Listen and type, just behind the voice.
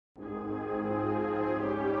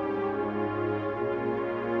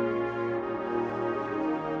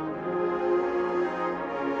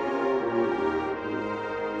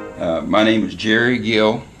My name is Jerry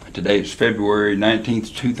Gill. Today is February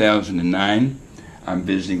 19th, 2009. I'm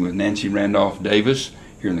visiting with Nancy Randolph Davis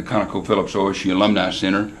here in the ConocoPhillips OSU Alumni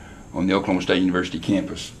Center on the Oklahoma State University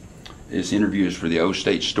campus. This interview is for the O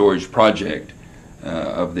State Storage Project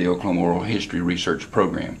of the Oklahoma Oral History Research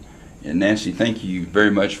Program. And Nancy, thank you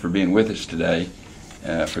very much for being with us today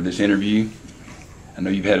for this interview. I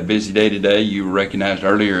know you've had a busy day today. You were recognized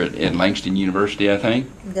earlier at Langston University, I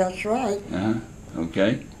think. That's right.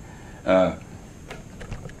 Okay.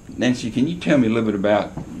 Nancy, can you tell me a little bit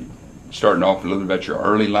about, starting off a little bit about your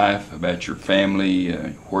early life, about your family,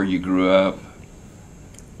 where you grew up?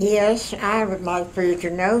 Yes, I would like for you to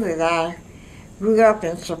know that I grew up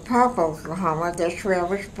in Sapulpa, Oklahoma. That's where I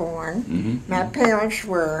was born. My parents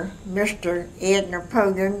were Mr. Ed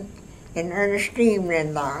Napoleon and Ernestine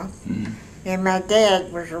Randolph. And my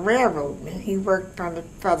dad was a railroadman. He worked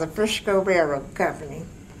for the Frisco Railroad Company.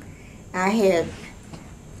 I had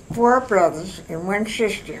 4 brothers and 1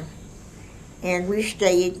 sister, and we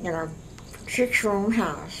stayed in a 6-room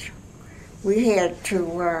house. We had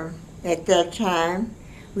to, at that time,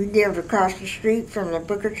 we lived across the street from the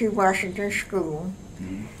Booker T. Washington School,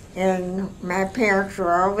 and my parents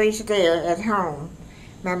were always there at home.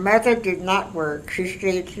 My mother did not work.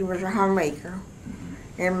 She was a homemaker.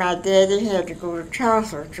 And my daddy had to go to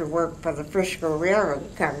Tulsa to work for the Frisco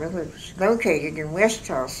Railroad Company, which was located in West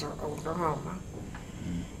Tulsa, Oklahoma.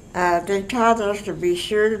 They taught us to be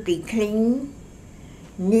sure to be clean,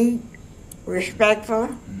 neat, respectful,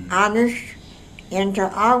 honest, and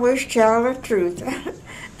to always tell the truth.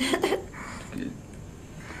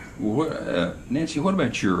 Well, Nancy, what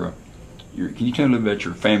about your can you tell me a little about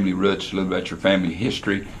your family roots, a little about your family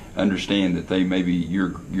history? Understand that they maybe your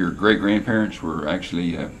great-grandparents were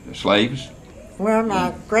actually slaves? Well,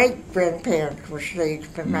 my great-grandparents were slaves,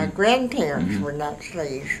 but my grandparents were not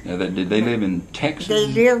slaves. Now, did they live in Texas? They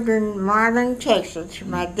lived in Marlin, Texas.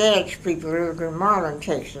 My dad's people lived in Marlin,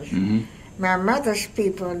 Texas. My mother's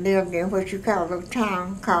people lived in what you call a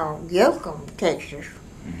town called Yoakum, Texas.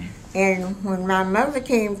 And when my mother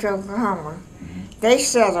came to Oklahoma, they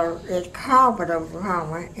settled at Colbert,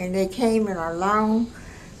 Oklahoma, and they came in a long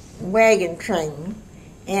wagon train.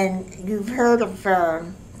 And you've heard of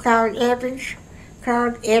Claude Evans?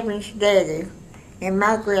 Claude Evans' daddy and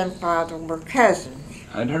my grandfather were cousins.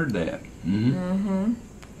 I'd heard that. And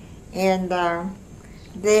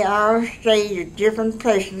they all stayed at different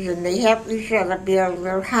places, and they helped each other build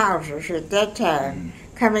little houses at that time.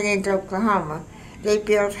 Coming into Oklahoma, they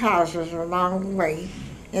built houses along the way,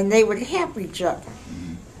 and they would help each other.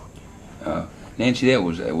 Nancy,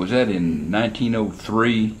 was that in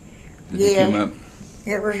 1903 that they came up?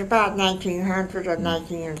 It was about 1900 or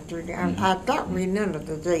 1903. I don't remember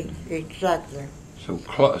the date exactly. So,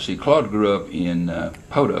 Claude grew up in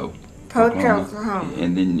Poto, Oklahoma.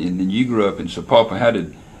 And then you grew up in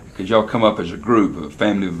Sapulpa. Because y'all come up as a group, a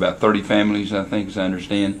family of about 30 families, I think, as I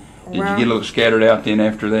understand. Did you get a little scattered out then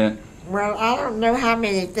after that? Well, I don't know how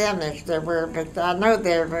many families there were, but I know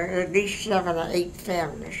there were at least 7 or 8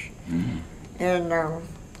 families. And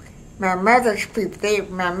my mother's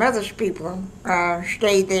people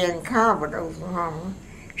stayed there in Colbert, Oklahoma.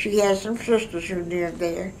 She had some sisters who lived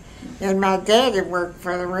there. And my daddy worked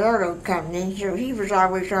for the railroad company, so he was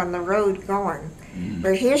always on the road going.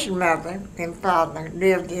 But his mother and father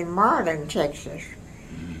lived in Marlin, Texas.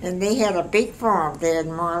 And they had a big farm there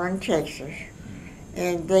in Marlin, Texas.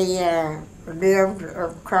 And they lived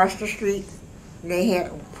across the street. They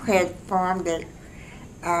had a farm that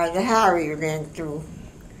the highway ran through.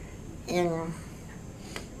 And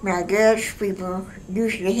my dad's people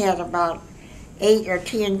usually had about 8 or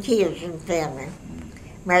 10 kids in the family.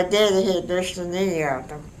 My daddy had less than any of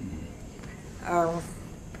them.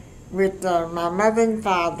 With my mother and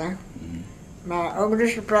father, my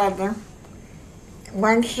oldest brother,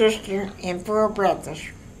 1 sister, and 4 brothers.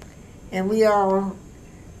 And we all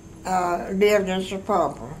lived in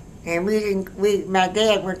Sapulpa. And my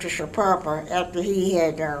dad went to Sapulpa after he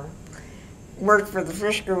had worked for the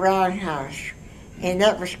Frisco Roundhouse, and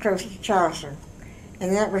that was close to Tulsa.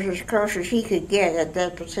 And that was as close as he could get at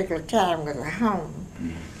that particular time with a home.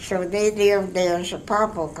 So they lived there in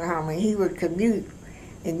Sapulpa, Oklahoma. He would commute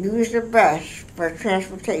and use the bus for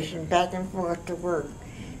transportation back and forth to work.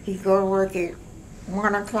 He'd go to work at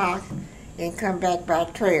 1 o'clock and come back by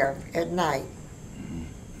 12 at night.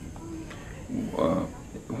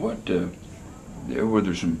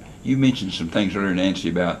 You mentioned some things earlier, Nancy,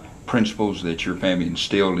 about principles that your family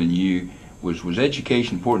instilled in you. Was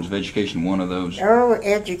education, importance of education, one of those? Oh,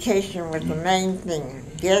 education was the main thing.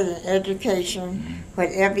 Get an education.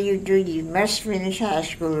 Whatever you do, you must finish high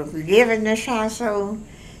school. If you live in this household,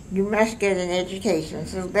 You must get an education.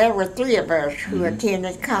 So there were 3 of us who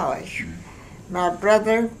attended college. My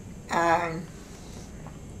brother, Carl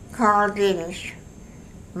Dennis,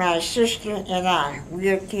 my sister, and I. We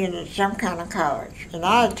attended some kind of college. And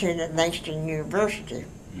I attended Langston University.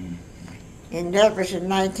 And that was in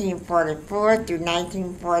 1944 through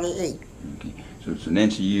 1948. Okay. So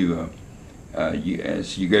Nancy, you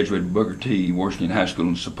as you graduated Booker T. Washington High School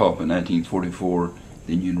in Sapulpa in 1944,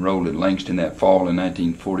 then you enrolled at Langston that fall in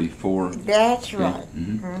 1944. That's right.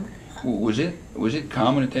 Well, was it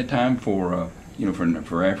common at that time for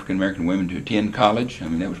for African American women to attend college? I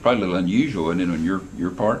mean, that was probably a little unusual, wasn't it, on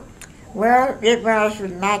your part? Well, it was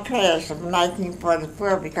with my class of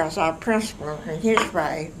 1944 because our principal and his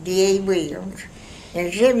wife, D.A. Williams,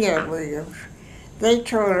 and Zimia Williams, they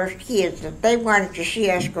told us kids that they wanted to see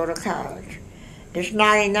us go to college. There's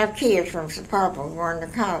not enough kids from Sapulpa going to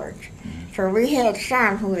college. So we had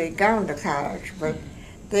some who had gone to college, but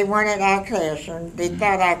they wanted our class, and they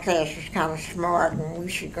thought our class was kind of smart and we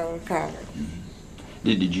should go to college.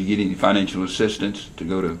 Did you get any financial assistance to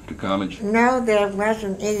go to college? No, there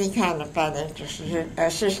wasn't any kind of financial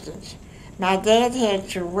assistance. My dad had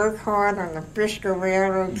to work hard on the Frisco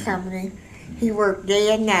Railroad Company. He worked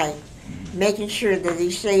day and night, making sure that he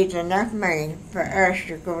saved enough money for us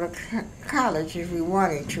to go to college if we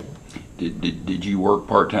wanted to. Did you work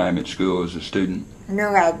part-time at school as a student? No,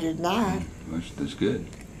 I did not. That's good.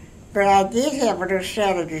 But I did have a little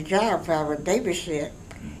Saturday job where I would babysit.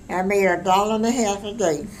 I made $1.50 a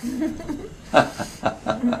day.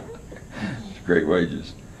 It's great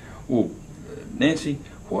wages. Well, Nancy,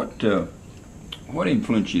 what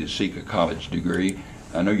influenced you to seek a college degree?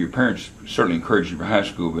 I know your parents certainly encouraged you for high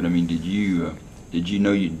school, but I mean, did you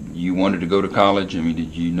know you wanted to go to college? I mean,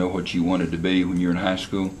 did you know what you wanted to be when you were in high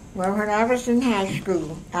school? Well, when I was in high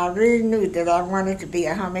school, I really knew that I wanted to be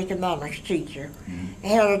a home economics teacher. I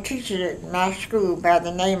had a teacher at my school by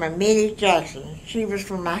the name of Mittie Jackson. She was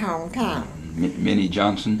from my hometown. Minnie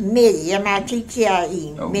Johnson? Mittie,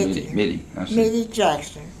 M-I-T-T-I-E. Oh, Mittie. I see. Mittie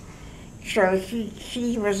Jackson. So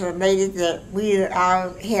she was a lady that we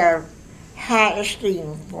all had high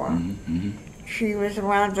esteem for. She was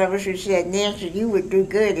one of those who said, Nancy, you would do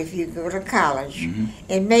good if you go to college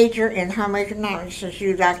and major in home economics since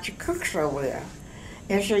you like to cook so well.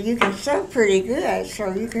 And so you can sew pretty good,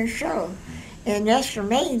 so you can sew. And that's the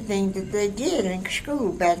main thing that they did in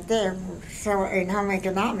school back there, so in home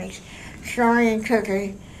economics, sewing and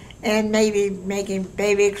cooking, and maybe making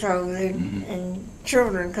baby clothing and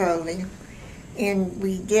children clothing. And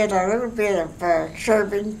we did a little bit of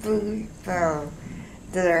serving food for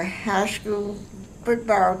the high school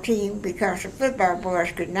football team because the football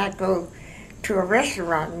boys could not go to a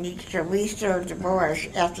restaurant and eat, so we served the boys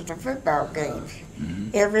after the football games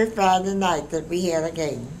every Friday night that we had a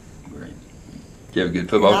game. Great. Did you have a good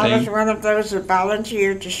football team? I was one of those that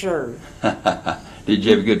volunteered to serve. Did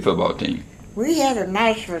you have a good football team? We had a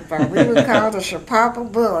nice football. We were called the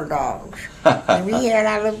Sapulpa Bulldogs. And we had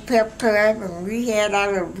our little pep club, and we had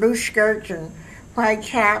our little blue skirts and white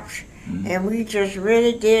tops. And we just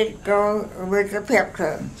really did go with the pep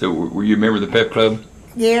club. So were you a member of the pep club?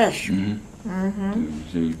 Yes. So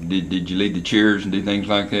did you lead the cheers and do things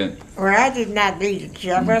like that? Well, I did not lead the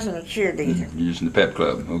cheer. I wasn't a cheerleader. You're just in the pep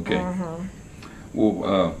club, okay.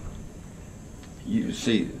 Well, you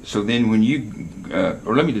see, so then when you,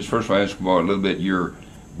 or let me just first of all ask about a little bit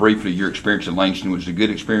briefly your experience at Langston. Was it a good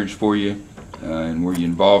experience for you? And were you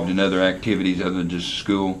involved in other activities other than just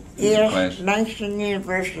school? Yes, class? Langston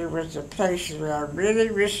University was a place where I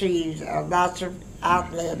really received lots of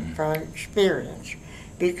outlet for experience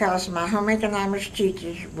because my home economics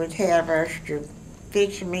teachers would have us to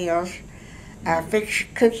fix meals, fix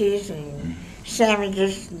cookies and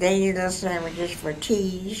sandwiches, dainty little sandwiches for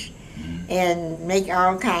teas, and make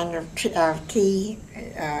all kinds of tea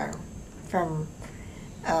from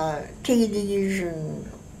tea leaves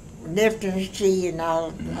and Lipton's tea and all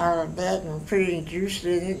of that, and putting juice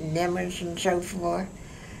in it and lemons and so forth.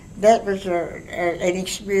 That was an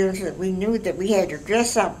experience that we knew that we had to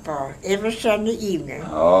dress up for every Sunday evening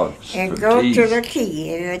and go to the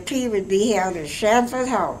tea, and the tea would be held in Sanford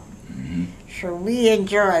Hall. So we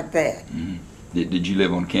enjoyed that. Did you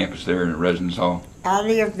live on campus there in a residence hall? I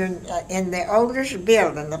lived in the oldest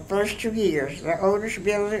building the first 2 years, the oldest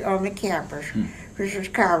building on the campus, which was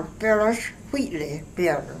called Phyllis Wheatley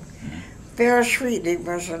Building. Phyllis Wheatley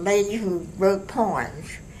was a lady who wrote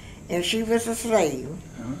poems, and she was a slave.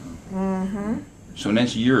 So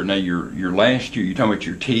Nancy, your last year, you're talking about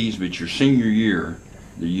your teas, but your senior year,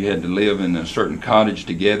 you had to live in a certain cottage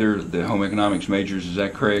together, the home economics majors, is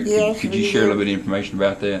that correct? Yes. Could you share a little bit of information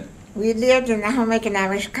about that? we lived in the Home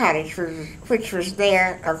Economics Cottage, which was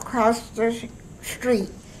there across the street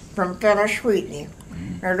from Phyllis Wheatley,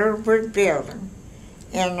 a little brick building.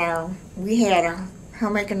 And we had a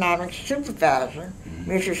home economics supervisor,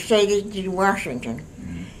 Mrs. Sadie G. Washington.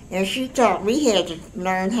 And she taught we had to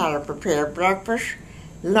learn how to prepare breakfast,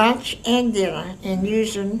 lunch, and dinner, and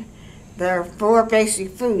using the 4 basic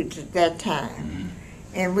foods at that time.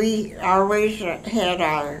 And we always had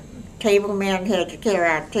our table men, had to carry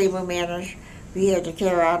out table manners. We had to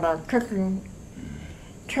carry out our cooking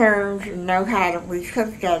terms and know how we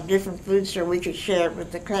cooked our different foods so we could share it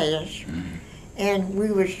with the class. And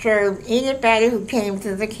we would serve anybody who came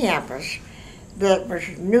to the campus that was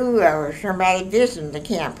new or somebody visiting the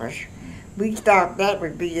campus. We thought that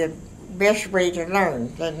would be the best way to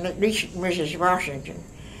learn, at least Mrs. Washington.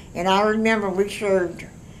 And I remember we served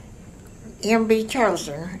M.B.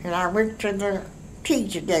 Tolson, and I went to the tea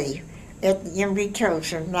today at the M.B.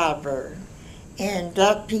 Tolson Library. And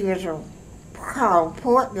that he was called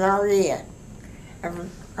Port Laureate and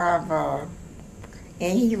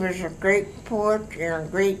he was a great poet and a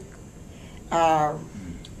great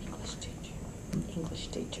English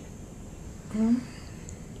teacher. Hmm?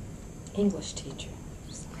 English teacher.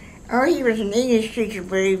 Oh, he was an English teacher,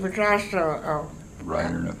 but he was also A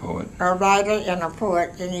writer and a poet. A writer and a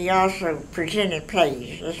poet, and he also presented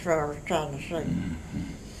plays. That's what I was trying to say.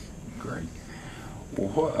 Great.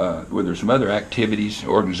 Well, were there some other activities,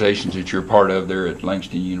 organizations that you're part of there at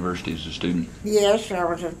Langston University as a student? Yes, I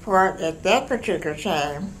was a part at that particular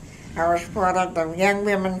time. I was part of the Young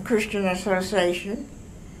Women Christian Association.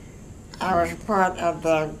 I was part of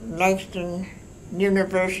the Langston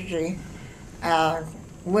University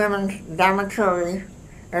Women's Dormitory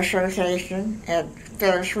Association at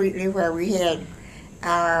Phyllis Wheatley, where we had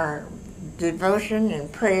our devotion and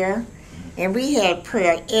prayer. And we had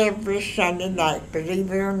prayer every Sunday night, believe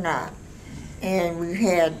it or not. And we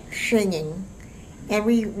had singing. And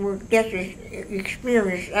we were just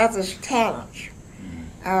experience others' talents.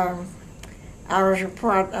 I was a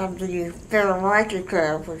part of the Federal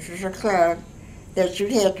Club, which was a club that you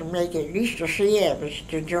had to make at least a CFS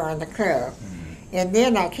to join the club. And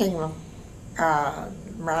then I came,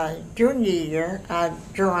 my junior year, I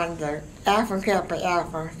joined the Alpha Kappa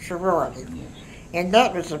Alpha sorority. And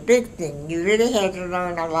that was a big thing. You really had to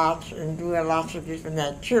learn a lot and do a lot of different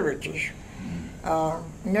activities.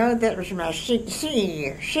 No, that was my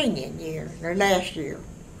senior year, the last year.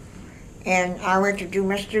 And I went to do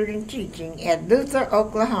my student teaching at Luther,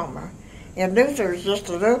 Oklahoma. And Luther is just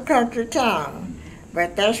a little country town,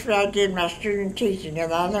 but that's where I did my student teaching,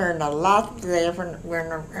 and I learned a lot there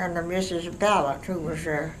under Mrs. Ballard, who was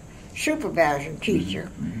a supervising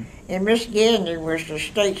teacher. And Miss Gandhi was the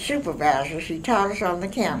state supervisor. She taught us on the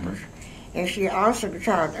campus. And she also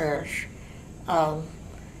taught us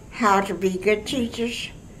how to be good teachers,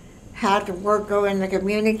 how to go in the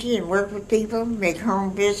community and work with people, make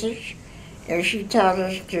home visits. And she taught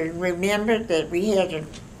us to remember that we had to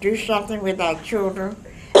do something with our children,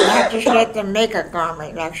 not just let them make a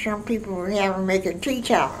garment like some people were having making tea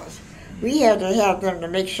towels. We had to help them to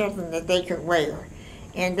make something that they could wear.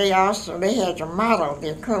 And they had to model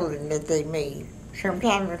their clothing that they made.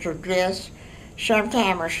 Sometimes it was a dress,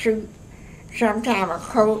 sometimes a suit, sometimes a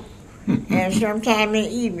coat, and sometimes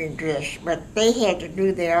an evening dress. But they had to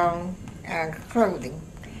do their own clothing.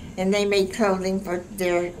 And they made clothing for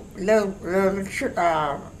their little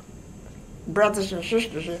brothers and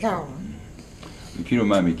sisters at home. If you don't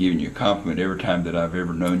mind me giving you a compliment, every time that I've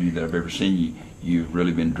ever known you, that I've ever seen you, you've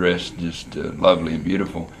really been dressed just lovely and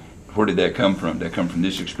beautiful. Where did that come from? Did that come from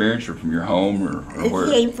this experience or from your home or where?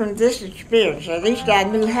 It came from this experience. At least I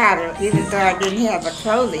knew how to, even though I didn't have the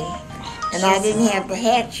clothing and I didn't have the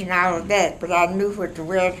hats and all of that, but I knew what to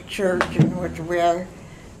wear to church and what to wear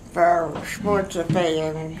for sports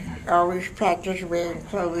affair, and always practice wearing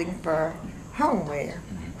clothing for home wear,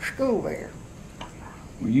 school wear.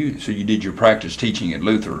 Well, so you did your practice teaching at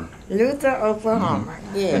Luther. Luther, Oklahoma,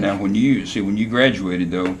 yes. And now when you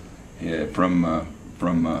graduated though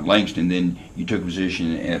from Langston, then you took a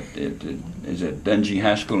position at is that Dungy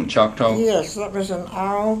High School in Choctaw? Yes, that was an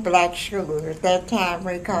all-black school. At that time,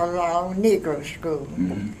 we called it all-Negro school.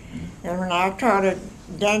 And when I taught at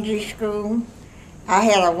Dungy School, I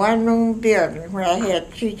had a one-room building where I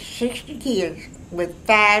had 60 kids with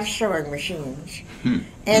 5 sewing machines. And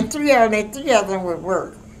only three of them would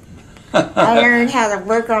work. I learned how to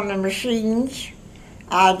work on the machines.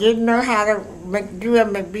 I didn't know how to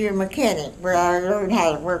be a mechanic, but I learned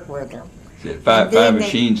how to work with them. You said five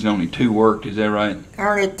machines and only 2 worked, is that right?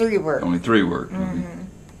 Only 3 worked. Only 3 worked.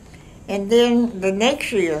 And then the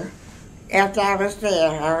next year, after I was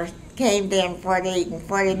there, came down 48 and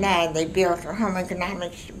 49, they built a home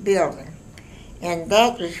economics building. And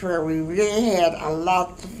that is where we really had a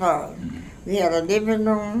lot of fun. We had a living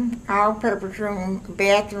room, all-purpose room, a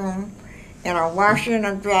bathroom, and a washer and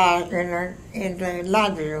a dryer in the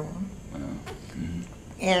laundry room.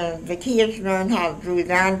 And the kids learned how to do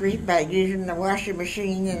laundry by using the washing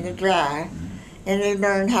machine and the dryer. And they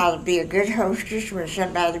learned how to be a good hostess when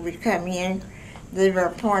somebody would come in. They were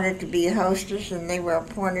appointed to be a hostess, and they were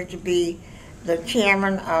appointed to be the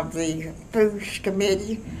chairman of the foods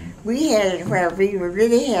committee. We had it where we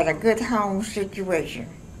really had a good home situation.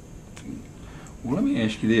 Well, let me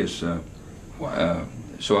ask you this.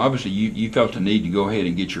 So obviously you felt the need to go ahead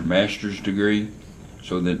and get your master's degree,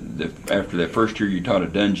 so that after that first year you taught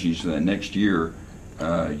at Dungy, so that next year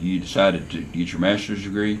you decided to get your master's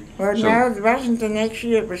degree? Well, so, no, it wasn't the next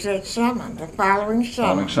year. It was that summer, the following summer.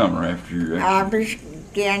 Following summer after I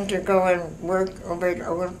began to go and work over at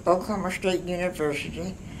Oklahoma State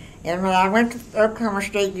University. And when I went to Oklahoma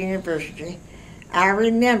State University, I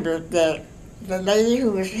remembered that the lady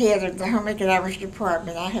who was head of the home economics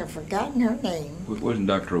department, I have forgotten her name. It wasn't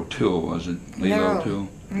Dr. O'Toole, was it? Lila No, O'Toole?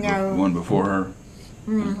 no. The one before her?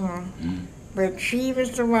 But she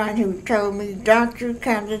was the one who told me, don't you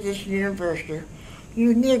come to this university.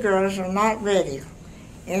 You Negroes are not ready.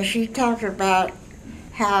 And she talked about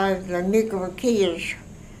how the Negro kids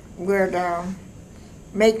would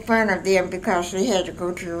make fun of them because they had to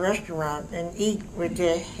go to the restaurant and eat with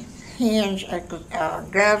their hands,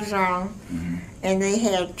 gloves on, and they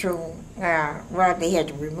had to, they had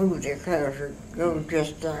to remove their clothes or go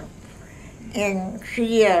dressed up. And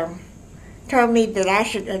she told me that I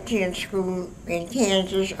should attend school in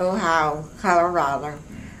Kansas, Ohio, Colorado,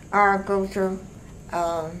 or go to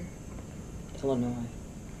Illinois.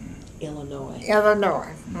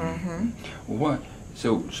 Well,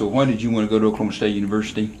 so why did you want to go to Oklahoma State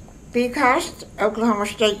University? Because Oklahoma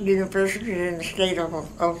State University is in the state of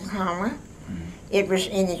Oklahoma. It was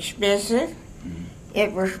inexpensive.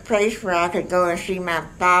 It was a place where I could go and see my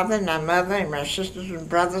father and my mother and my sisters and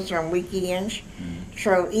brothers on weekends.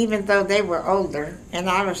 So even though they were older, and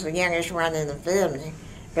I was the youngest one in the family,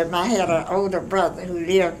 but I had an older brother who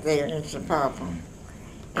lived there in Sapulpa.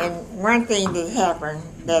 And one thing that happened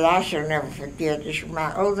that I shall never forget is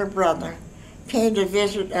my older brother came to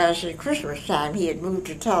visit us at Christmas time. He had moved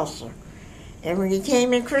to Tulsa. And when he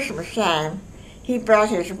came at Christmas time, he brought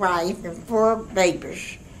his wife and 4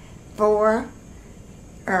 babies. 4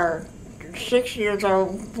 are 6 years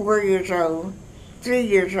old, 4 years old, 3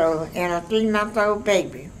 years old, and a 3-month-old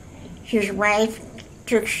baby. His wife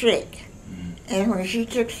took sick. And when she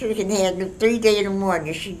took sick and had 3 days in the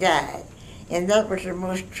morning, she died. And that was the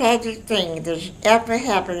most tragic thing that's ever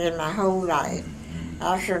happened in my whole life.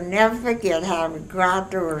 I shall never forget how I would go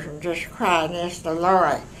outdoors and just cry and ask the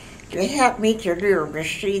Lord to help me to live,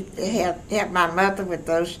 to help my mother with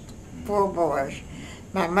those 4 boys.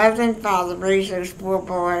 My mother and father raised those 4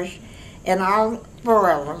 boys, and all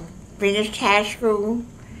 4 of them finished high school,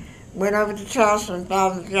 went over to Tulsa and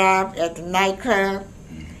found a job at the nightclub,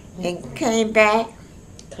 and came back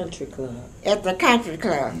Country club. At the country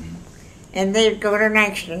club. And they'd go to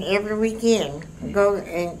Langston every weekend.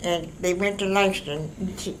 And they went to Langston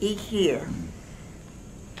each year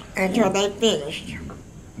until they finished.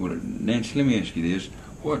 Well, Nancy, let me ask you this: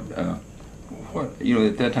 what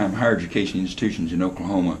at that time, higher education institutions in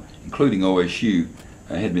Oklahoma, including OSU,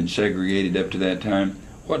 had been segregated up to that time.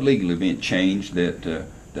 What legal event changed that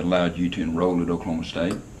allowed you to enroll at Oklahoma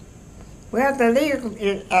State? Well, the legal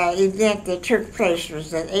event that took place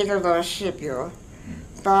was that Ada Lois Scipio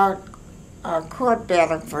fought a court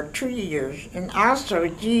battle for 2 years, and also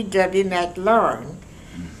G.W. McLaurin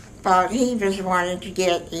thought he was wanting to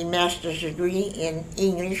get a master's degree in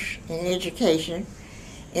English and education,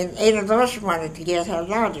 and Ada Lois wanted to get her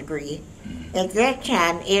law degree. At that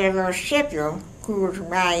time, Ada Lois Scipio, who was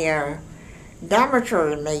my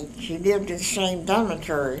dormitory mate, she lived in the same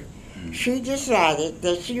dormitory, she decided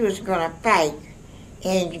that she was going to fight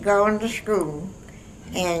and go into school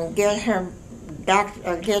and get her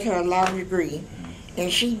law degree,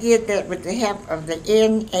 and she did that with the help of the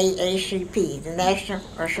NAACP, the National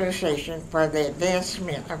Association for the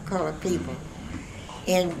Advancement of Colored People.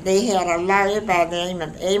 And they had a lawyer by the name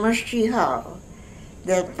of Amos G. Hall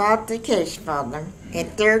that fought the case for them, and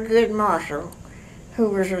Thurgood Marshall, who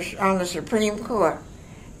was on the Supreme Court.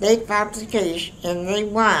 They fought the case and they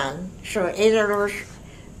won. So Ada Lois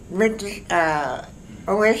went to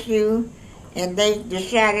OSU, and they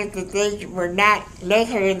decided that they would not let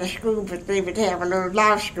her in the school, but they would have a little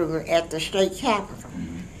law school at the state capitol.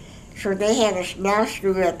 So they had a law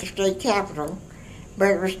school at the state capitol, but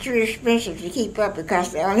it was too expensive to keep up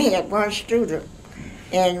because they only had one student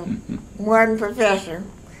and one professor,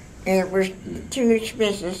 and it was too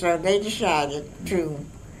expensive, so they decided to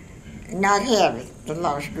not have it, the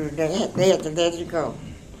law school. They had to let it go.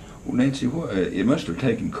 Well, Nancy, it must have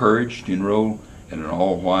taken courage to enroll at an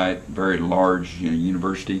all-white, very large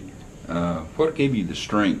university. What gave you the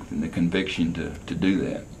strength and the conviction to do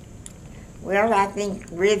that? Well, I think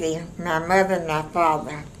really my mother and my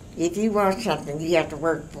father, if you want something, you have to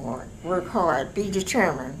work for it. Work hard, be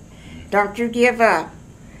determined. Don't you give up.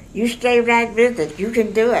 You stay right with it. You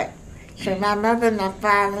can do it. So my mother and my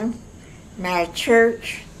father, my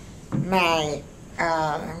church, my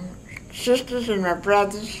sisters and my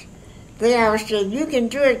brothers, they always said, you can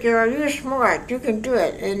do it, girl. You're smart. You can do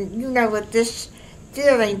it. And you know, with this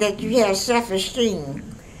feeling that you have self-esteem,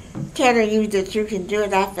 telling you that you can do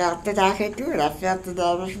it, I felt that I could do it. I felt that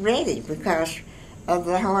I was ready because of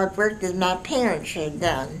the hard work that my parents had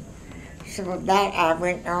done. So that I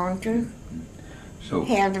went on to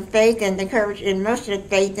have the faith and the courage, and most of the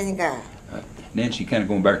faith in God. Nancy, kind of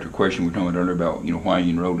going back to a question we were talking about earlier about why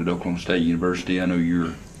you enrolled at Oklahoma State University. I know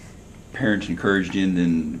your parents encouraged you, and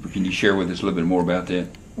then can you share with us a little bit more about that?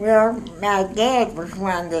 Well, my dad was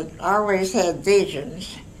one that always had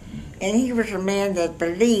visions, and he was a man that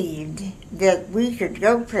believed that we could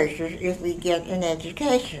go places if we get an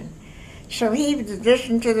education. So he would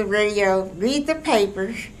listen to the radio, read the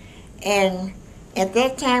papers, and at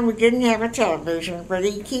that time we didn't have a television, but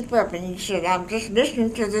he'd keep up and he said, I'm just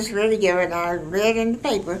listening to this radio, and I read in the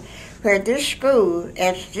paper where this school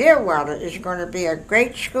at Stillwater is going to be a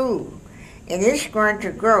great school, and it's going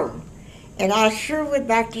to grow. And I sure would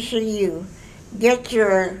like to see you get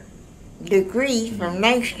your degree from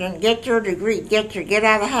Langston, get your degree, get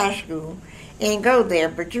out of high school and go there,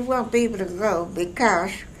 but you won't be able to go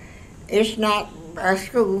because it's not a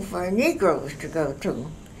school for Negroes to go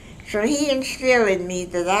to. So he instilled in me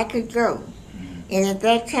that I could go. And at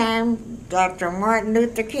that time, Dr. Martin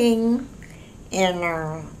Luther King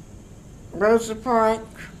and Rosa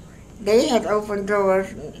Parks, they had opened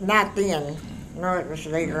doors, not then, no, it was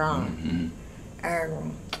later on.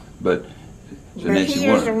 But he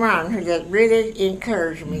was the one who that really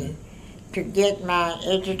encouraged me to get my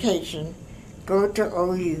education, go to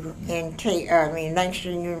OU and take,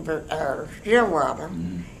 Langston University, Stillwater,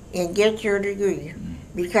 and get your degree,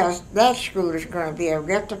 because that school is going to be a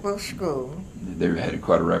reputable school. They had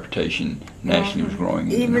quite a reputation nationally. Was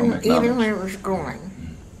growing even when it was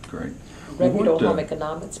growing. Great. Reputable home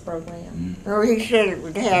economics program. Oh, he said it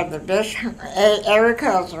would have the best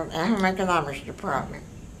agricultural and home economics department.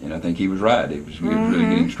 And I think he was right. It was really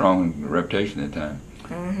getting strong reputation at that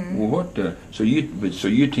time. Well, so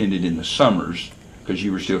you attended in the summers because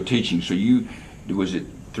you were still teaching. So was it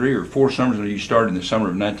 3 or 4 summers when you started in the summer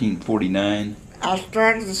of 1949? I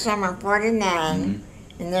started the summer of 49,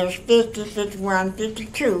 and there's 50, 51,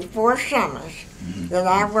 52, 4 summers that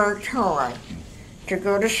I worked hard to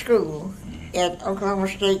go to school at Oklahoma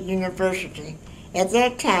State University. At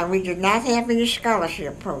that time, we did not have any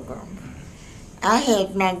scholarship program.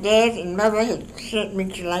 My dad and mother had sent me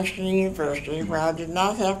to Langston University where I did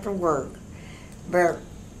not have to work, but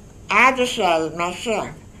I decided myself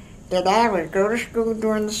that I would go to school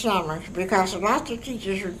during the summers because lots of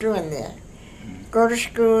teachers were doing that. Go to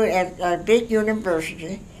school at a big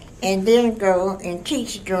university and then go and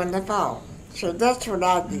teach during the fall. So that's what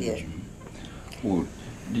I did. Well,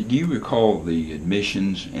 do you recall the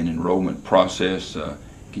admissions and enrollment process?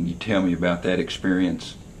 Can you tell me about that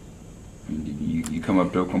experience? I mean, you come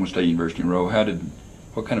up to Oklahoma State University and enroll.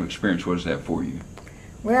 What kind of experience was that for you?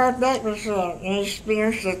 Well, that was an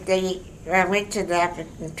experience that I went to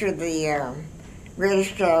the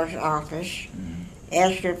registrar's office,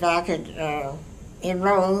 asked if I could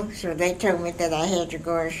enroll, so they told me that I had to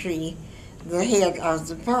go and see the head of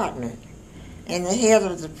the department. And the head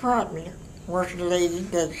of the department was a lady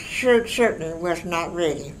that certainly was not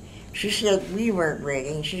ready. She said we weren't ready,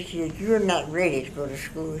 and she said, you're not ready to go to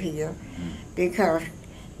school here because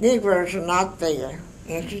Negroes are not there.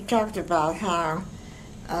 And she talked about how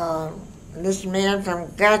this man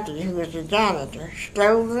from Guthrie, who was a janitor,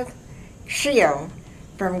 stole the seal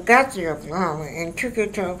from Guthrie, Oklahoma, and took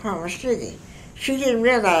it to Oklahoma City. She didn't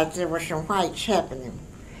realize there were some whites happening,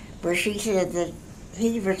 but she said that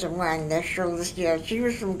he was the one that stole the seal. She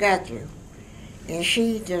was from Guthrie, and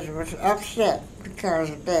she just was upset because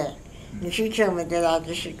of that. And she told me that I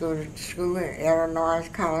just should go to school in Illinois,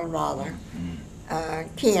 Colorado,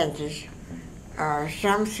 Kansas, or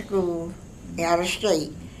some school out of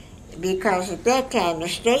state, because at that time the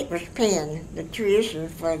state was paying the tuition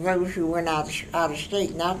for those who went out of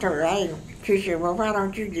state. And I told her, she said, well, why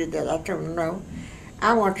don't you do that? I told her, no,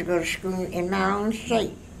 I want to go to school in my own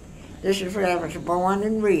state. This is where I was born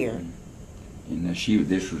and reared. And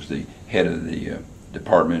this was the head of the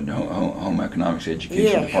department, home economics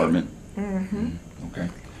education department. Okay.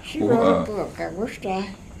 She wrote a book. I wished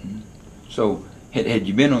I. So, had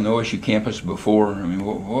you been on the OSU campus before? I mean,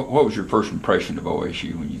 what was your first impression of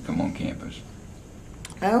OSU when you come on campus?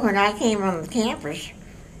 Oh, when I came on the campus,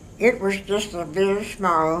 it was just a very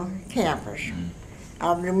small campus.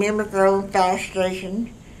 I remember the old fire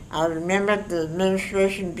station. I remember the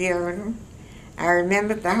administration building. I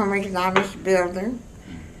remember the home economics building,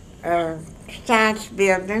 science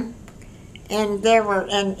building, and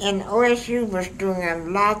and OSU was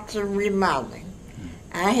doing lots of remodeling.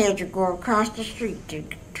 I had to go across the street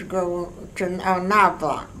to go to on our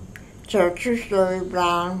block to a two-story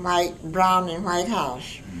brown and white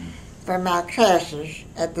house for my classes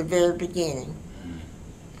at the very beginning.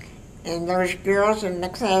 And those girls in the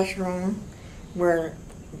classroom were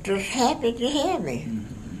just happy to have me.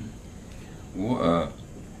 Well,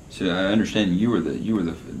 so I understand you were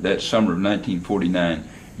that summer of 1949.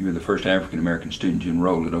 You were the first African American student to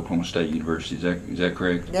enroll at Oklahoma State University. Is that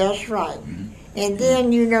correct? That's right. And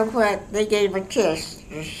then you know what? They gave a test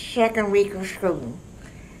the second week of school.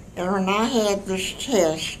 And when I had this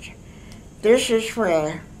test, this is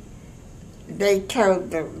where they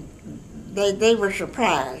told they were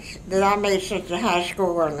surprised that I made such a high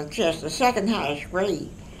score on the test, the second highest grade.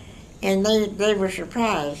 And they were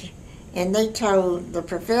surprised. And they told the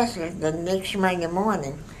professor the next Monday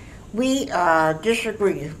morning, we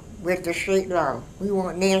disagree with the state law. We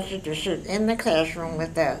want Nancy to sit in the classroom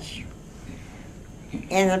with us.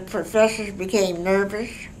 And the professors became nervous,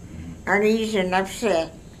 uneasy, and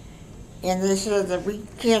upset. And they said that we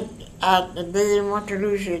can't, they didn't want to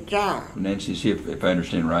lose their job. Nancy, see if I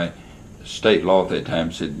understand right, state law at that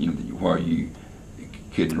time said, you know, while you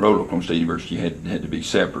could enroll at Oklahoma State University, you had to be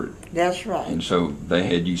separate. That's right. And so they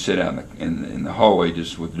had you sit out in the hallway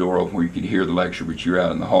just with the door open where you could hear the lecture, but you're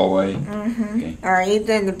out in the hallway. Okay. Or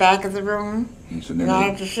either in the back of the room. And so And I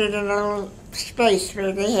had to sit in a little space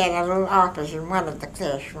where they had a little office in one of the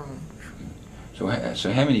classrooms. So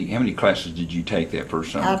how many classes did you take that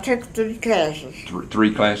first summer? I took 3 classes.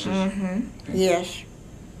 3 classes? Okay. Yes.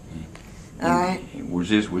 Was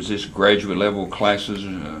this graduate level classes?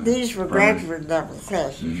 These were graduate level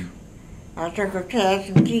classes. I took a class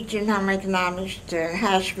in teaching home economics to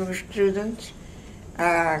high school students,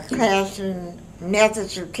 a class in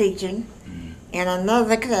methods of teaching, and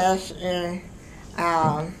another class in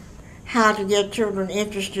how to get children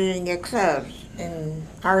interested in your clubs and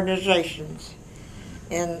organizations.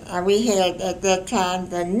 And we had at that time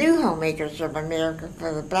the new homemakers of America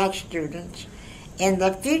for the black students and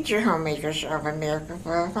the future homemakers of America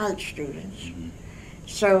for the white students.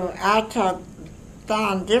 So I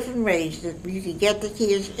found different ways that you could get the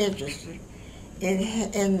kids interested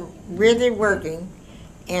in really working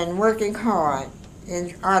and working hard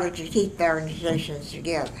in order to keep the organizations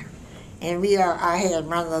together. And I had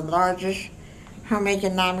one of the largest home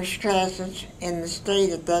economics classes in the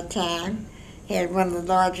state at that time, had one of the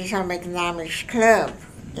largest home economics clubs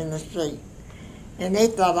in the state. And they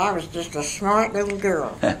thought I was just a smart little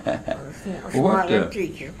girl, a smart little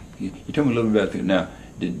teacher. You told me a little bit about that. Now,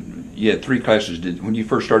 you had 3 classes. When you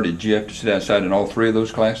first started, did you have to sit outside in all 3 of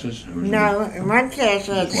those classes? No, in one class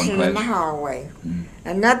I had to sit in the hallway.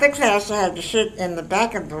 Another class I had to sit in the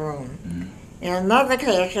back of the room. And another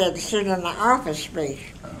class I had to sit in the office space,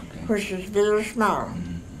 which was very small.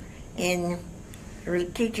 And the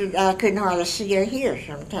teacher, I couldn't hardly see or hear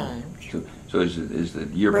sometimes. So as the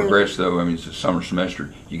year progressed, though, I mean, it's a summer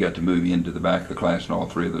semester, you got to move into the back of the class in all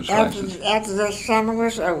 3 of those classes? After the summer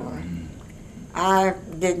was over, I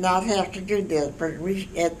did not have to do that, but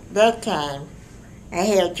at that time, I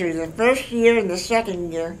had to. The first year and the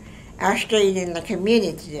second year, I stayed in the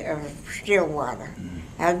community of Stillwater.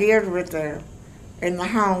 I lived in the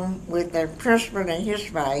home with the principal and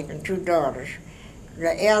his wife and 2 daughters,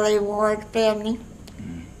 the L.A. Ward family,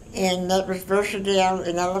 and that was Versatile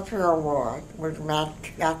and Ella Pearl Ward.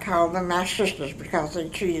 I called them my sisters because they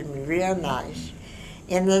treated me real nice.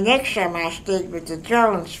 And the next summer I stayed with the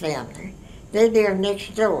Jones family. They lived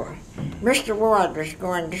next door. Mr. Ward was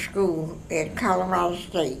going to school at Colorado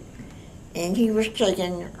State, and he was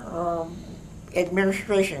taking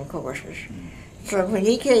administration courses. So when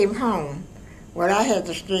he came home, I had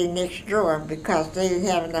to stay next door because they didn't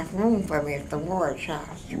have enough room for me at the Ward's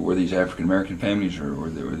house. Were these African American families, or were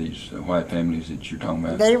these white families that you're talking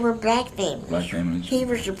about? They were black families. Black families. He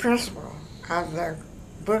was the principal of the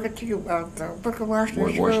Booker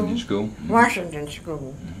Washington School. Washington School. Washington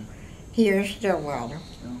School. Here in Stillwater.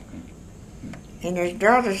 And his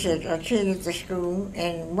daughter said attended the school,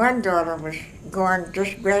 and one daughter was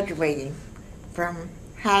just graduating from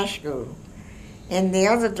high school, and the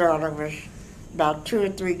other daughter was about 2 or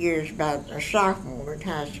 3 years, about a sophomore in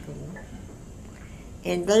high school.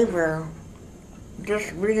 And they were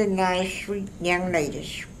just really nice, sweet young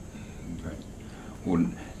ladies. Okay. Well,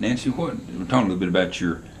 Nancy, we're talking a little bit about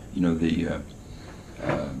your, the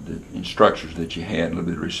instructors that you had, a little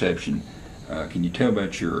bit of reception. Can you tell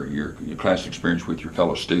about your class experience with your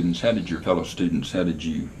fellow students? How did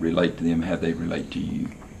you relate to them? How did they relate to you?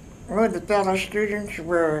 Well, the fellow students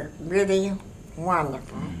were really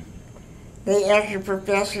wonderful. They asked the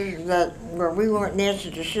professors that, we want Nancy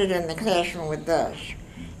to sit in the classroom with us.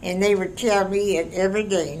 And they would tell me it every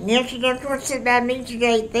day, Nancy, don't you want to sit by me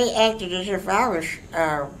today? They acted as if I was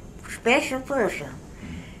a special person,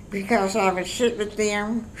 because I would sit with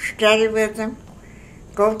them, study with them,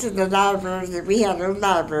 go to the library. We had a little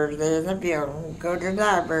library there in the building. Go to the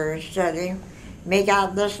library, study, make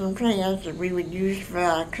out lesson plans that we would use for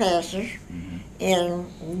our classes. And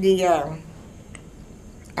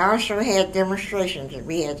I also had demonstrations that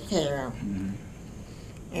we had to carry on.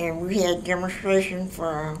 And we had demonstrations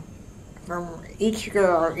from each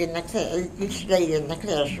girl in each lady in the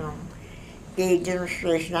classroom. Gave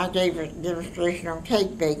demonstration. I gave a demonstration on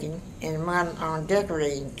cake baking and one on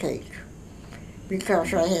decorating cake,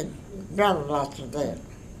 because I had done lots of that.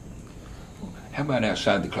 How about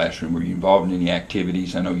outside the classroom? Were you involved in any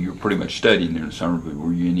activities? I know you were pretty much studying there in the summer, but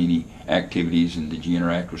were you in any activities, and did you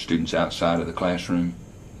interact with students outside of the classroom?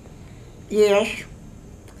 Yes.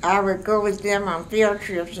 I would go with them on field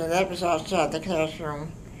trips, and that was outside the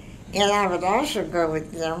classroom. And I would also go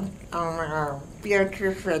with them on field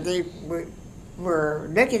trips where they were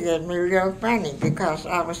looking at me real funny, because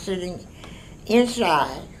I was sitting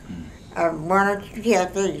inside of one or two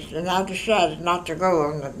cafes, and I decided not to go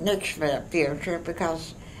on the next field trip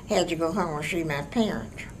because I had to go home and see my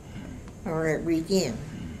parents on that weekend.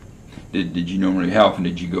 Did you normally, how often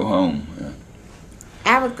did you go home?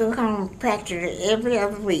 I would go home practically every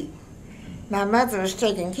other week. My mother was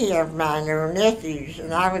taking care of my little nephews,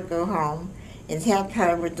 and I would go home and help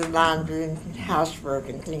her with the laundry and housework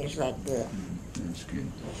and things like that. That's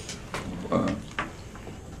good.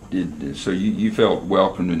 So you felt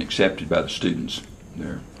welcomed and accepted by the students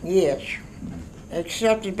there? Yes.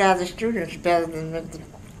 Accepted by the students better than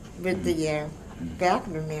with the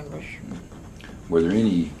faculty members. Were there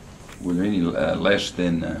any less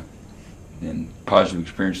than positive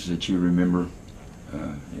experiences that you remember?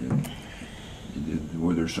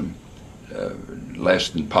 Were there some less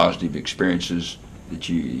than positive experiences that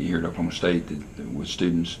you hear at Oklahoma State with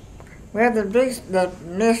students? Well, the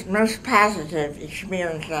most positive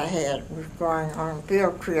experience I had was going on a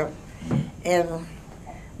field trip, and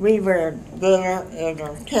we were there at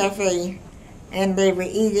a cafe, and they were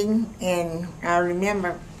eating, and I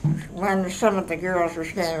remember some of the girls were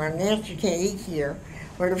saying, well, Nancy can't eat here.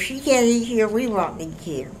 Well, if she can't eat here, we won't eat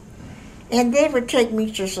here. And they would take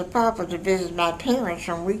me to Sapulpa to visit my parents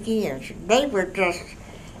on weekends. They were just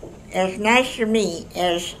as nice to me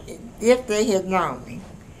as if they had known me.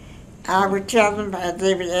 I would tell them,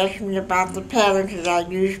 they would ask me about the patterns that I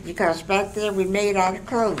used, because back there we made out of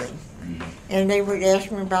clothing. And they would ask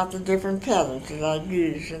me about the different patterns that I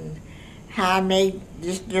used and how I made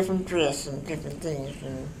this different dress and different things.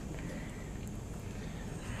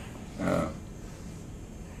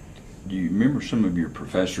 Do you remember some of your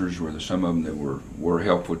professors? Were there some of them that were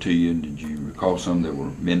helpful to you? And did you recall some that were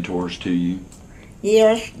mentors to you?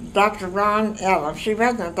 Yes, Dr. Ron Eller. She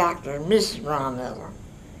wasn't a doctor, Miss Ron Eller.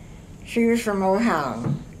 She was from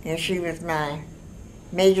Ohio, and she was my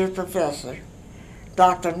major professor.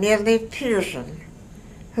 Dr. Millie Pearson,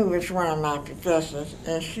 who was one of my professors,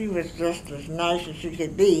 and she was just as nice as she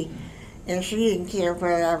could be, and she didn't care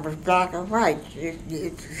whether I was black or white.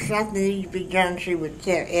 If something needed to be done, she would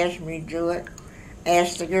ask me to do it,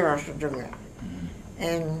 ask the girls to do it.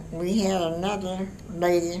 And we had another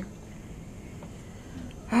lady,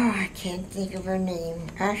 I can't think of her name.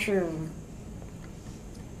 I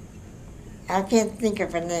can't think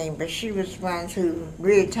of her name, but she was one who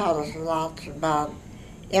really taught us a lot about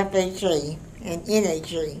FHA and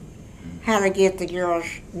NHA, how to get the girls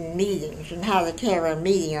in meetings and how to carry a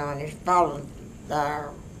meeting on and follow the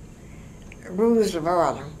rules of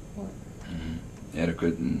order.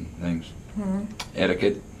 Etiquette and things.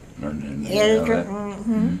 Etiquette.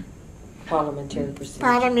 Parliamentary procedures.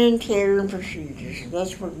 Parliamentary procedures.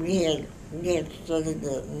 That's what we had. We had to study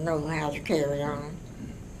to know how to carry on.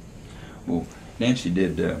 Well, Nancy,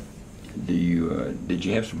 did you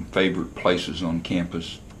have some favorite places on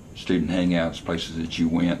campus, student hangouts, places that you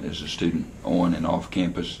went as a student on and off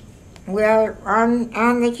campus? Well,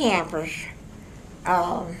 on the campus,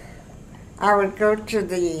 I would go to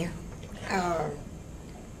the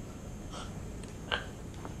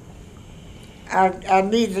I'd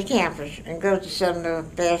leave the campus and go to some of the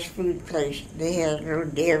fast food places. They had little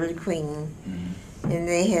Dairy Queen, and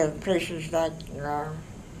they had places like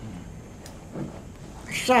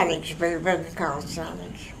Sonic's, but it wasn't called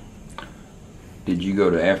Sonic's. Did you go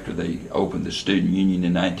to, after they opened the student union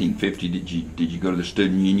in 1950, did you go to the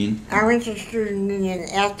student union? I went to the student union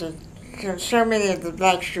after, so many of the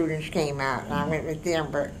black students came out, and I went with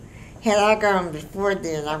them, but had I gone before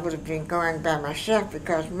then, I would have been going by myself,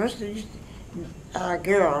 because most of these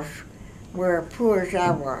girls were poor as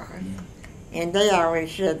I was, and they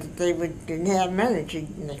always said that they didn't have money to eat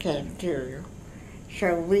in the cafeteria.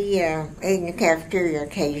 So we ate in the cafeteria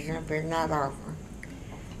occasionally, but not often.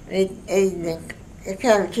 Ate in the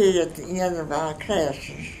cafeteria at the end of our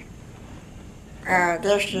classes.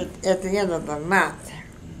 That's at the end of the month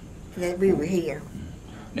that we were here.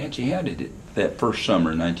 Nancy, how did it, that first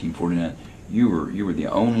summer in 1949, you were the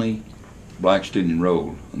only black student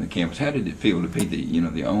enrolled on the campus. How did it feel to be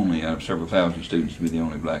the only out of several thousand students to be the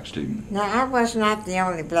only black student? Now, I was not the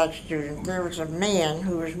only black student. There was a man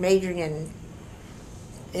who was majoring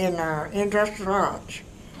in industrial arts.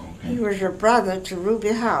 Okay. He was a brother to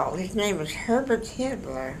Ruby Hall. His name was Herbert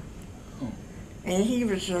Hitler, and he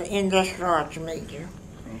was an industrial arts major.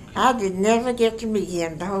 I did never get to meet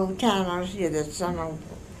him the whole time I was here that summer.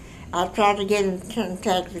 I tried to get in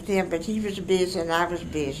contact with him, but he was busy and I was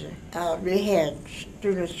busy. We had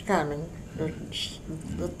students coming,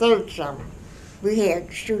 the third summer. We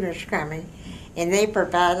had students coming, and they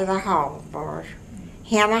provided a hall for us.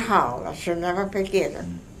 Hannah Hall, I shall never forget her.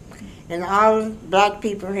 And all black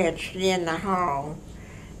people had to stay in the hall.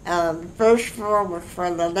 The first floor was for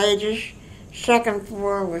the ladies, second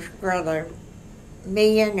floor was for the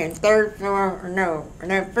men, and first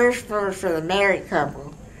floor was for the married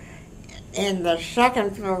couple. And the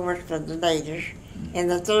second floor was for the ladies, and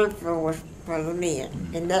the third floor was for the men.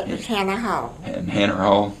 And that was Hannah Hall. And Hannah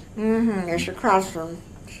Hall? Mm-hmm. It's across from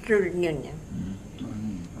Student Union.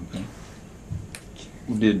 Okay.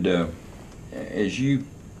 Well, did, as you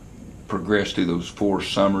progressed through those 4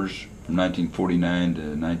 summers from 1949 to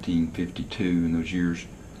 1952 in those years,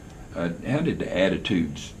 how did the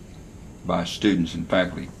attitudes by students and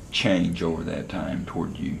faculty change over that time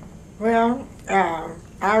toward you? Well,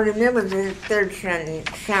 I remember the third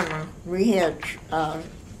summer we had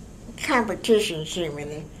competition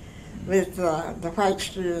seemingly with the white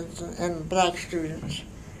students and the black students.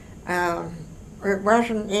 It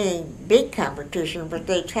wasn't any big competition, but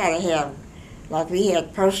they try to have, like we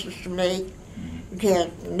had posters to make, we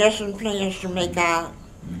had lesson plans to make out,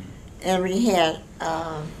 and we had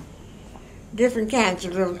different kinds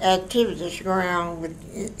of little activities going on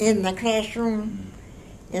in the classroom.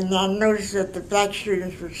 And I noticed that the black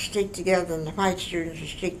students would stick together and the white students would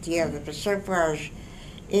stick together. But so far as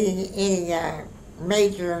any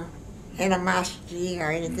major animosity or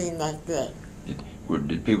anything like that.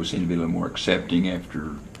 Did people seem to be a little more accepting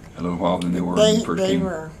after a little while than they were when you first came? They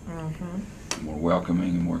were. Mm-hmm. More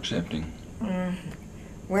welcoming and more accepting? Mm-hmm.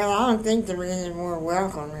 Well, I don't think they were any more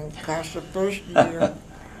welcoming, because the first year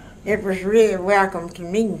it was really welcome to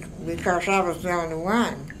me because I was the only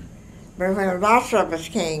one. But when lots of us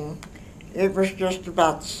came, it was just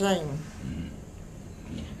about the same.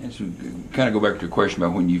 And so, kind of go back to your question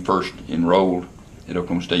about when you first enrolled at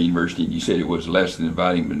Oklahoma State University, and you said it was less than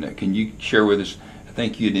inviting, but can you share with us, I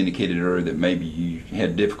think you had indicated earlier that maybe you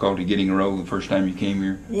had difficulty getting enrolled the first time you came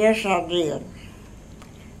here? Yes, I did.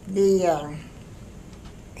 The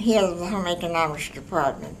head of the Home Economics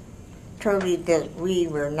Department told me that we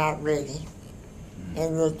were not ready,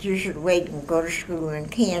 and that you should wait and go to school in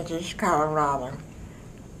Kansas, Colorado,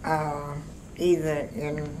 either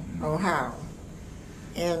in Ohio.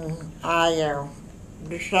 And I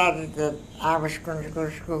decided that I was going to go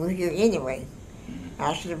to school here anyway.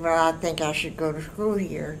 I said, well, I think I should go to school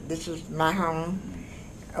here. This is my home.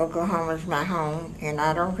 Oklahoma's my home, and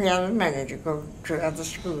I don't have the money to go to other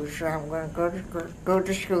schools, so I'm going to go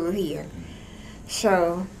to school here.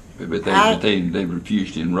 So. But they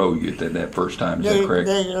refused to enroll you at that first time, is that correct?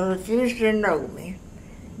 They refused to enroll me,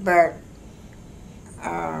 but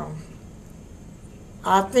I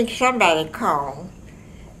think somebody called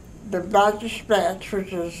the Black Dispatch,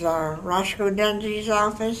 which is Roscoe Dungy's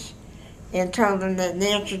office, and told them that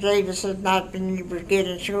Nancy Davis had not been able to get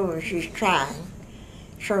in school and she's trying.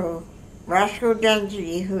 So Roscoe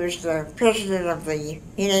Dungy, who is the president of the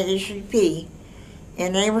NAACP,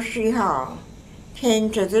 and Amos G. Hall,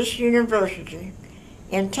 came to this university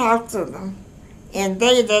and talked to them, and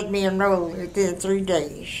they let me enroll within 3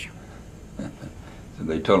 days. So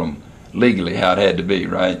they told them legally how it had to be,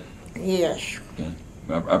 right? Yes. Okay.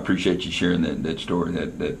 I appreciate you sharing that story.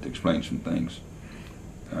 That explains some things.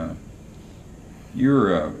 But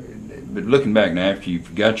looking back now, after you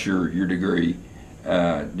got your degree,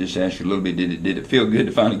 just ask you a little bit, did it feel good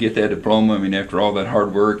to finally get that diploma? I mean, after all that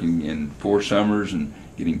hard work and 4 summers and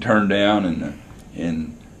getting turned down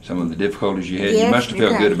and some of the difficulties you had, Yes, you must have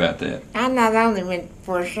felt good about that. I not only went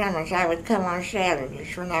 4 summers, I would come on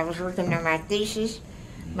Saturdays when I was working on my thesis.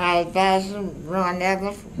 My advisor, Ron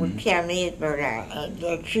Evans, would tell me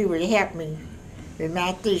that she would help me with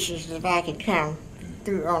my thesis if I could come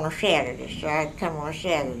through on a Saturday, so I'd come on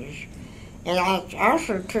Saturdays. And I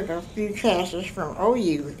also took a few classes from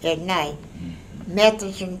OU at night,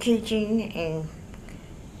 methods in teaching and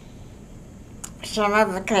some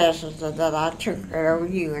other classes that I took at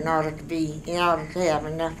OU in order to have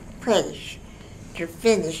enough credits to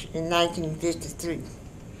finish in 1953.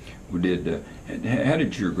 How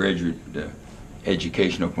did your graduate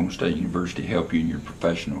education at Oklahoma State University help you in your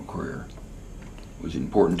professional career? Was it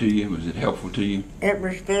important to you? Was it helpful to you? It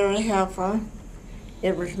was very helpful.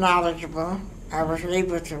 It was knowledgeable. I was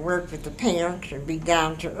able to work with the parents and be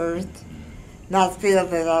down to earth, not feel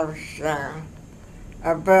that I was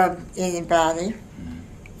above anybody.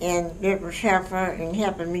 And it was helpful in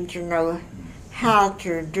helping me to know how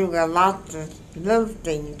to do a lot of little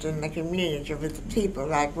things in the community with the people,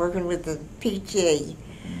 like working with the PTA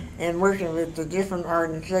and working with the different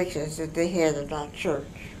organizations that they had at our church.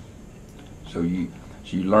 So you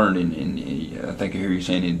learned I think I hear you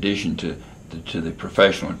saying, in addition to the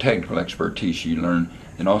professional and technical expertise you learned,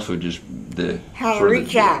 and also just how to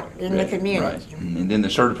reach out in the community. Right. And then the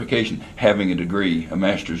certification, having a degree, a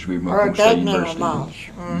master's degree from Or Oklahoma State mental University.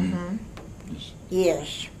 knowledge.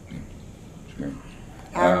 Yes. That's great.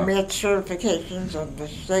 I met certifications of the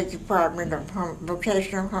State Department of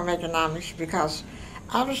Vocational Home Economics because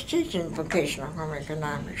I was teaching vocational home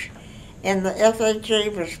economics. And the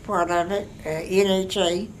FHA was part of it,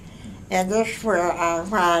 NHA, and that's why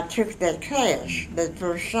I took that class that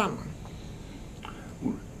first summer.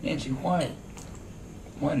 Nancy, why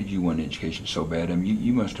did you want education so bad? I mean,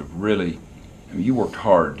 you must have really, you worked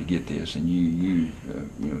hard to get this, and you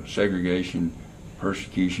segregation,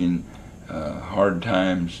 persecution, hard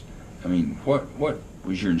times. I mean, what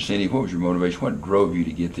was your incentive? What was your motivation? What drove you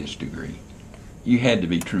to get this degree? You had to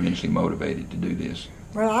be tremendously motivated to do this.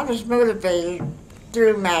 Well, I was motivated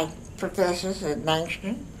through my professors at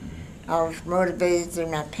Langston. I was motivated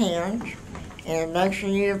through my parents. And at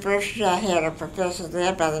Langston University, I had a professor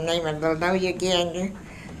there by the name of Lenoya Gander,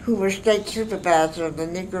 who was state supervisor of the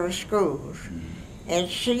Negro schools. And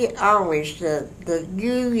she always said that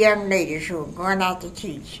you young ladies who are going out to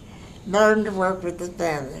teach, learn to work with the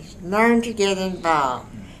families, learn to get involved,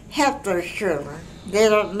 help those children. They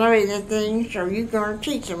don't know anything, so you're going to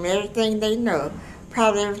teach them everything they know.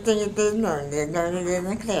 Probably everything that they learn it in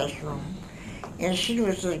the classroom. And she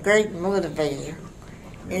was a great motivator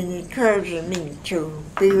in encouraging me to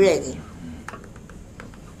be ready.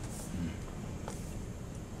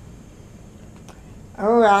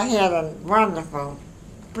 Oh, I had a wonderful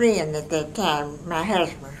friend at that time, my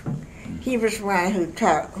husband. He was one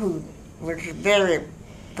who was a very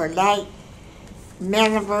polite,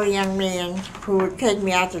 amenable young man who would take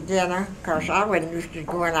me out to dinner, because I wasn't used to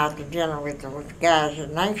going out to dinner with the guys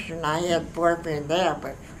at Langston. I had a boyfriend there,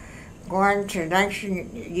 but going to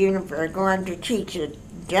Langston University, going to teach at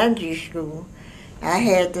Dungy School, I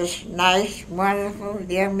had this nice, wonderful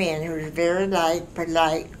young man who was very light,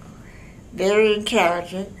 polite, very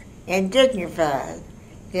intelligent, and dignified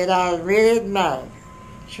that I really admired.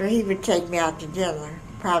 So he would take me out to dinner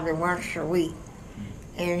probably once a week.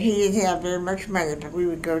 And he didn't have very much money, but we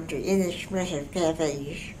would go to inexpensive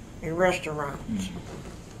cafes and restaurants.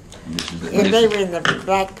 And they were in the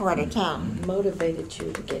black part of town. Motivated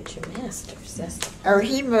you to get your master's.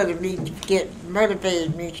 He motivated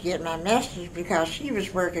me to get my master's because he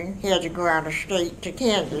was working. He had to go out of state to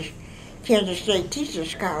Kansas State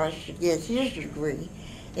Teachers College to get his degree,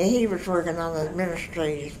 and he was working on the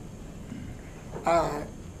administrative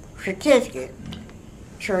certificate.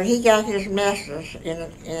 So he got his master's in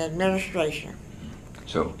administration.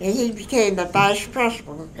 So, and he became the vice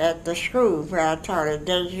principal at the school where I taught at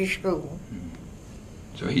Dungy School.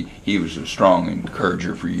 So he was a strong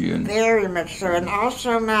encourager for you. And very much so. And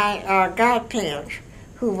also my godparents,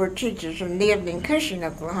 who were teachers and lived in Cushing,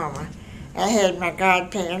 Oklahoma. I had my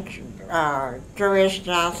godparents, Joe S.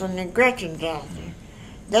 Johnson and Gretchen Johnson.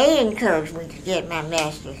 They encouraged me to get my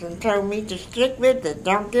master's and told me to stick with it.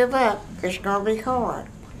 Don't give up. It's going to be hard.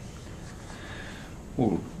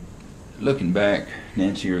 Well, Looking back,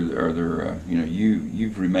 Nancy, are there,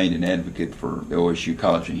 you've remained an advocate for the OSU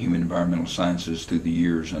College of Human Environmental Sciences through the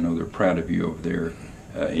years. I know they're proud of you over there.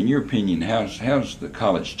 In your opinion, how's the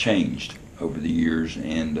college changed over the years,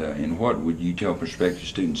 and what would you tell prospective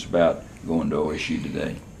students about going to OSU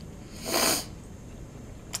today?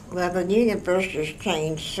 Well, the university has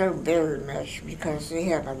changed so very much because they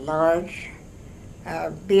have a large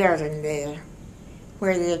building there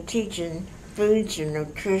where they're teaching foods and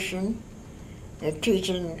nutrition. They're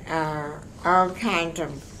teaching all kinds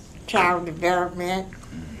of child development,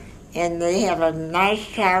 and they have a nice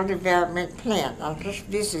child development plant. I just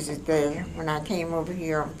visited there when I came over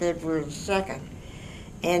here on February 2nd,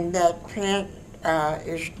 and that plant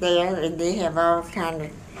is there, and they have all kinds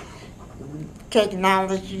of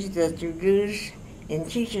technologies that you use in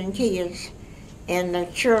teaching kids, and the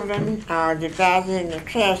children are divided into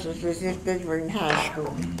classes as if they were in high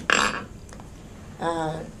school.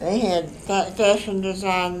 They had fashion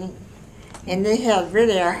design, and they had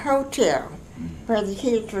really a hotel where the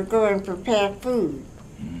kids would go and prepare food,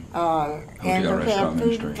 and prepare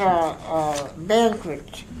food for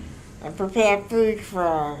banquets, and prepare food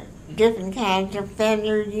for different kinds of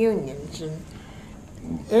family reunions. And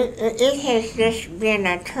it has just been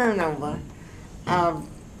a turnover of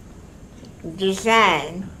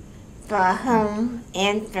design for home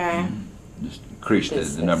and for just increased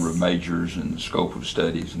the number of majors and the scope of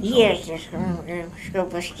studies and so yes, on. the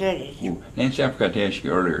scope of studies. Well, Nancy, I forgot to ask you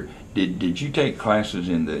earlier, did you take classes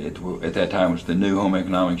in at that time was the new Home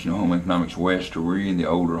Economics, Home Economics West, or were you in the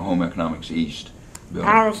older Home Economics East building?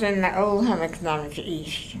 I was in the old Home Economics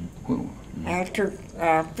East. I took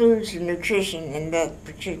foods and nutrition in that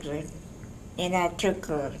particular, and I took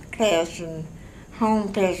a class in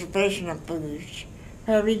home preservation of foods,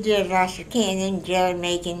 where we did lots of canning, jelly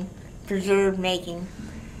making, preserve making,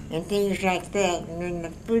 and things like that. And in the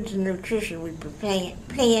foods and nutrition, we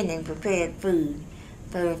planned and prepared food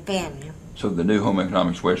for the family. So the new Home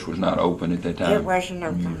Economics West was not open at that time? It wasn't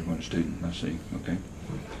open. You were a student, I see. Okay.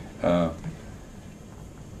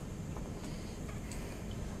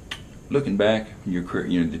 Looking back, your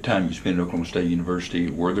career, the time you spent at Oklahoma State University,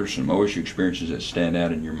 were there some OSU experiences that stand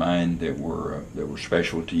out in your mind that were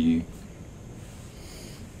special to you?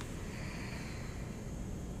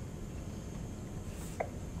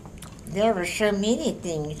 There were so many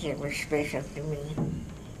things that were special to me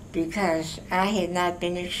because I had not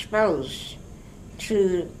been exposed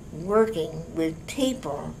to working with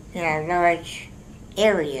people in a large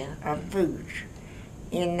area of foods.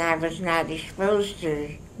 And I was not exposed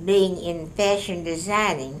to being in fashion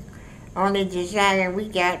designing. Only designer we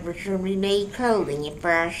got was when we made clothing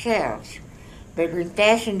for ourselves. But with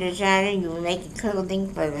fashion designing, you were making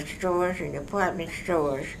clothing for the stores and department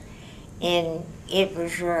stores. And it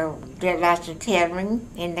was, there were lots of tailoring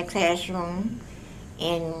in the classroom,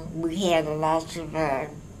 and we had lots of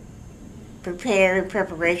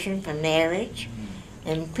preparation for marriage,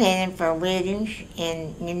 and planning for weddings,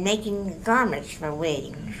 and making garments for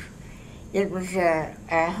weddings. It was a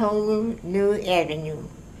whole new avenue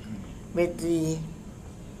with the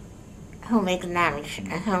home economics,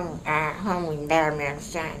 home environmental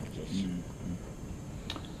sciences.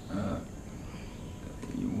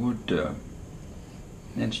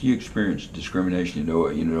 Nancy, you experienced discrimination at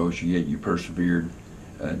OSU, yet you persevered.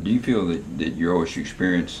 Do you feel that your OSU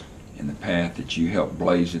experience and the path that you helped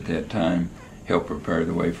blaze at that time helped prepare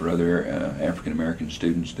the way for other African American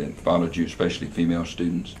students that followed you, especially female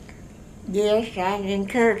students? Yes, I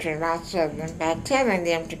encouraged lots of them by telling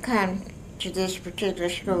them to come to this particular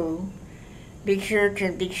school. Be sure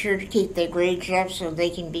to keep their grades up so they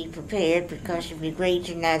can be prepared, because if your grades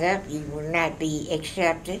are not up, you will not be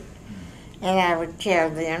accepted. And I would tell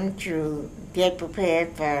them to get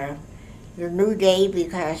prepared for the new day,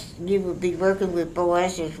 because you will be working with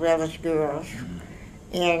boys as well as girls.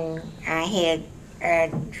 And I had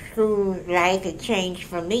school life had changed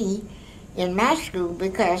for me in my school,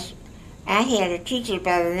 because I had a teacher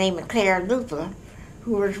by the name of Clara Luper,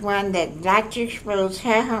 who was one that liked to expose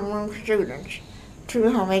her homeroom students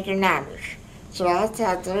to home economics. So I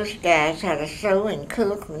taught those guys how to sew and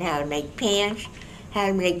cook, and how to make pants, how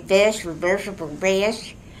to make vests, reversible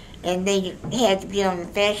vests, and they had to be on the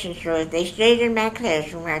fashion show. If they stayed in my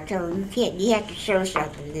classroom, I told them, you have to show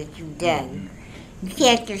something that you've done. You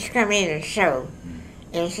can't just come in and sew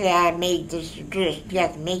and say, I made this dress. You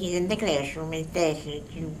have to make it in the classroom and fashion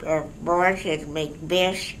it. Boys had to make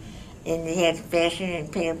vests, and they had to fashion and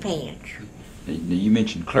a pair of pants. You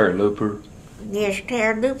mentioned Clara Luper. Yes,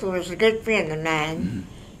 Clara Luper was a good friend of mine,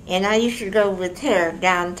 and I used to go with her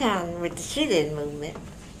downtown with the sit-in movement.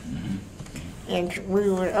 And we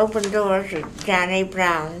would open doors at John A.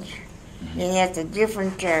 Brown's And at the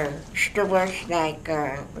different stores like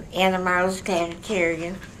Animals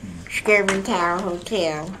Cafeteria, Skirvin Tower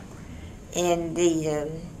Hotel, and the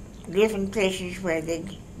different places where they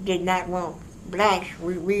did not want blacks,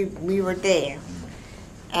 we were there.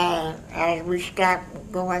 As we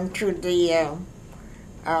stopped going to the,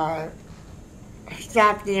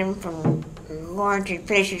 stopped them from going to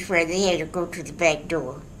places where they had to go to the back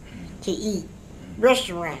door to eat.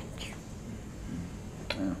 Restaurants.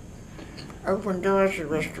 Open doors to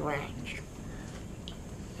restaurants.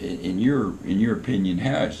 In your opinion,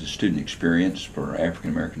 how has the student experience for African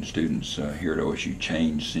American students here at OSU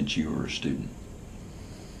changed since you were a student?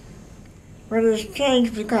 Well, it's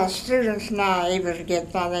changed because students now are able to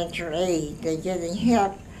get financial aid. They're getting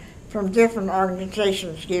help from different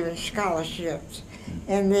organizations giving scholarships,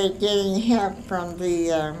 and they're getting help from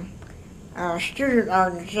the student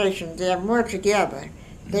organizations. They're more together.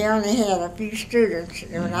 They only had a few students,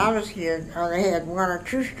 and when I was here, only had 1 or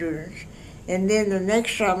 2 students. And then the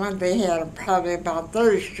next summer, they had probably about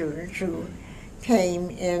 30 students who came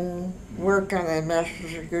and worked on their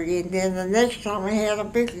master's degree. And then the next summer, had a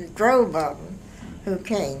big drove of them who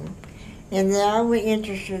came. And they all were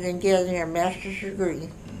interested in getting a master's degree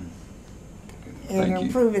and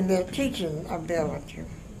improving their teaching ability.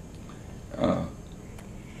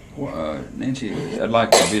 Nancy, I'd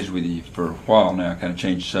like to visit with you for a while now, kind of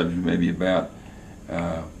change the subject maybe about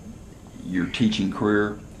your teaching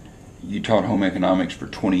career. You taught home economics for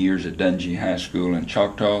 20 years at Dungey High School in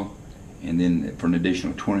Choctaw, and then for an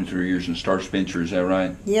additional 23 years in Star Spencer, is that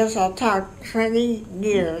right? Yes, I taught 20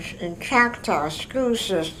 years in Choctaw school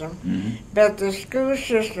system, but the school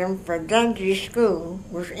system for Dungey School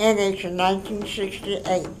was annexed in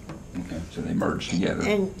 1968. Okay, so they merged together.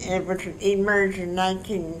 And it merged in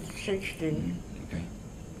 1960.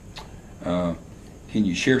 Okay. Can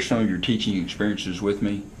you share some of your teaching experiences with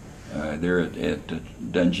me there at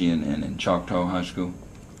Dungey and in Choctaw High School?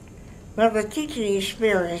 Well, the teaching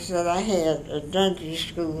experience that I had at Dungey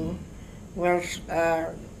School was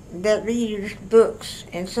that we used books,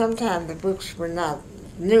 and sometimes the books were not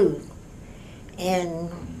new. And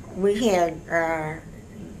we had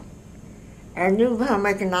a new home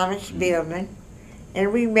economics building,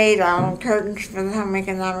 and we made our own curtains for the home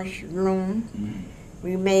economics room.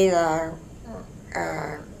 We made our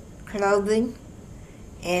clothing,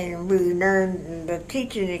 and we learned the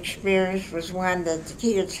teaching experience was one that the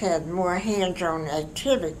kids had more hands-on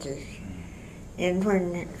activities. And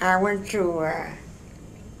when I went to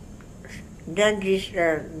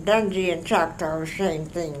Dungey and Choctaw, same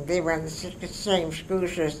thing. They were in the same school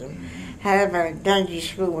system. However, Dungey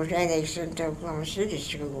School was annexed into Oklahoma City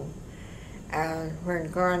School.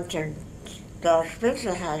 When going to Star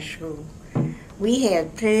Spencer High School, we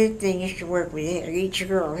had plenty of things to work with. Each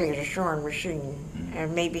girl had a sewing machine,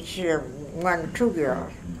 and maybe 1 or 2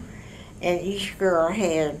 girls. And each girl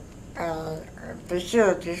had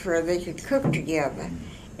facilities where they could cook together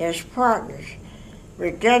as partners.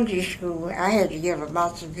 With Dungey School, I had to give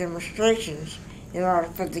lots of demonstrations in order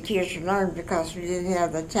for the kids to learn, because we didn't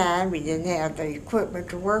have the time, we didn't have the equipment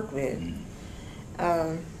to work with.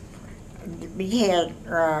 We had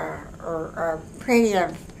plenty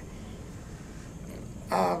of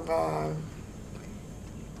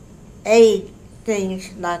aid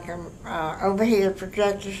things like overhead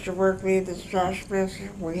projectors to work with at Star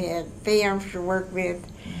Spencer. We had films to work with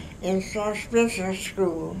in Star Spencer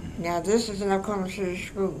School. Now, this is an Oklahoma City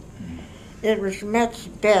school. It was much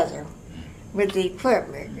better with the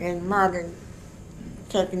equipment and modern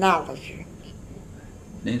technology.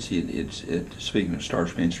 Nancy, speaking of Star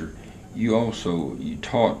Spencer, you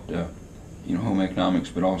taught home economics,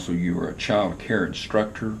 but also you were a child care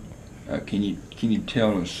instructor. Can you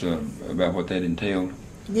tell us about what that entailed?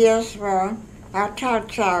 Yes, well, I taught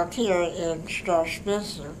child care in Star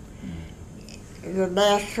Spencer the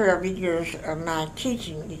last 12 years of my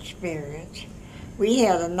teaching experience. We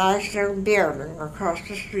had a nice little building across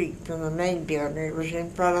the street from the main building. It was in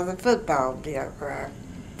front of the football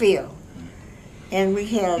field. And we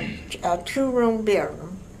had a 2-room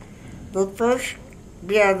building. The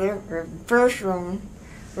first room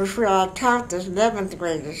was where I taught the 11th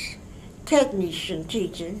graders techniques in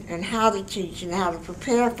teaching and how to teach and how to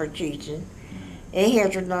prepare for teaching. They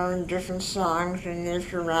had to learn different songs and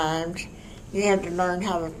different rhymes. They had to learn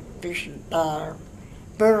how to fish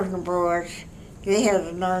bulletin boards. They had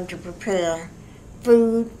to learn to prepare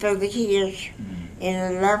food for the kids in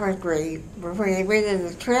the 11th grade. But when they went in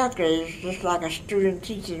the 12th grade, it's just like a student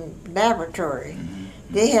teaching laboratory.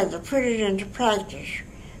 They had to put it into practice.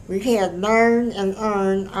 We had learn and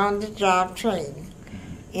earn on-the-job training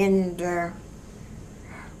in the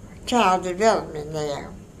child development there.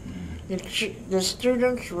 the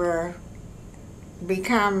students were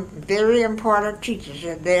become very important teachers.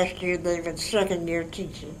 And last year they were second year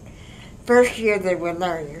teaching. First year they were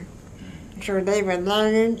learning. So they were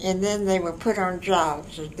learning, and then they were put on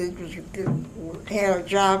jobs. If they had a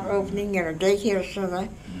job opening in a daycare center,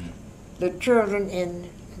 the children in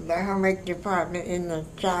the home ec department, in the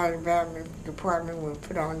child development department, were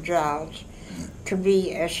put on jobs to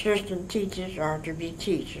be assistant teachers or to be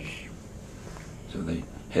teachers. So they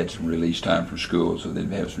had some release time from school, so they'd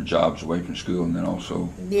have some jobs away from school, and then also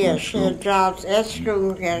yes, they had jobs at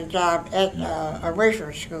school and a job at away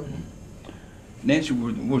from school. Nancy,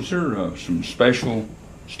 was there some special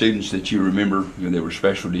students that you remember that were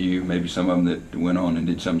special to you? Maybe some of them that went on and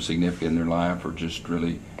did something significant in their life, or just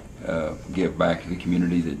really give back to the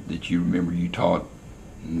community that you remember you taught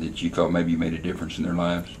and that you thought maybe you made a difference in their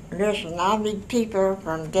lives? Listen, I meet people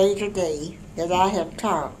from day to day that I have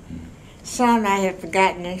taught. Some I have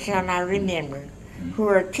forgotten and some I remember, who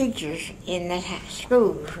are teachers in the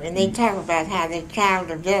schools, and they talk about how their child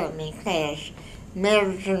development class,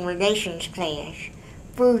 marriage and relations class,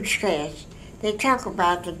 foods class, they talk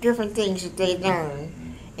about the different things that they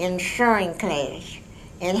learn in sewing class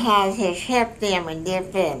and how it has helped them and their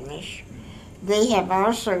families. They have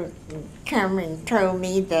also come and told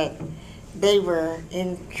me that they were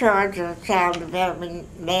in charge of child development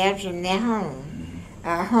labs in their home.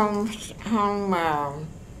 Home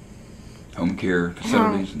care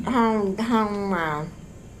facilities. Home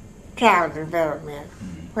child development,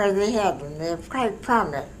 where they had them. They're quite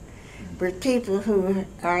prominent with people who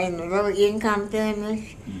are in the low-income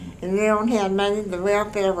families, and they don't have money. The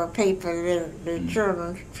welfare will pay for their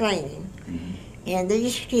children's training. And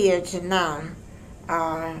these kids are now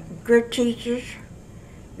good teachers.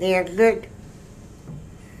 They are good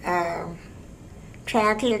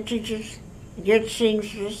child care teachers, good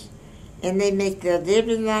seamsters, and they make their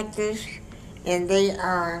living like this, and they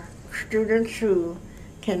are students who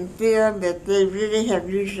can feel that they really have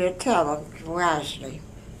used their talent wisely.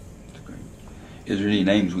 That's great. Is there any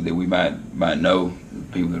names that we might know,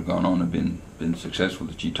 people that have gone on and been successful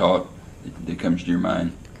that you taught, that comes to your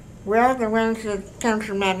mind? Well, the ones that come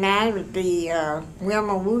to my mind would be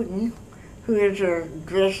Wilma Wooten, who is a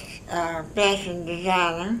dress fashion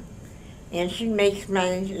designer, and she makes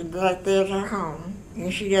money right there at her home,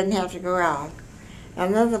 and she doesn't have to go out.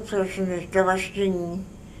 Another person is Dorothy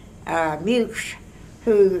Mukes,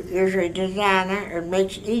 who is a designer and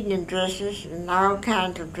makes evening dresses and all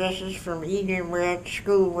kinds of dresses, from evening wear to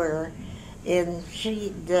school wear. And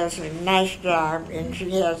she does a nice job, and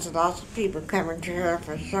she has lots of people coming to her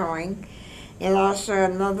for sewing. And also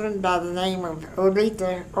another one by the name of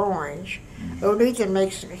Olitha Orange. Olitha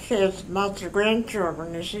has lots of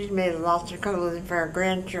grandchildren, and she's made lots of clothing for her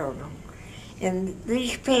grandchildren. And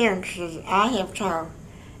these parents that I have taught,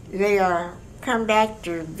 they come back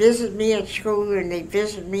to visit me at school, and they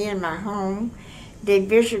visit me in my home. They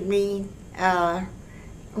visit me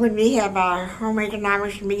when we have our home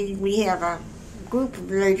economics meeting. We have a group of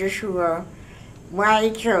ladies who are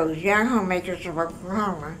YHOs, Young Homemakers of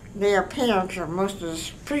Oklahoma. They are parents of most of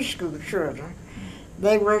the preschool children.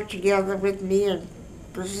 They work together with me in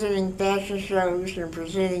presenting fashion shows and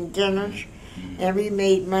presenting dinners, and we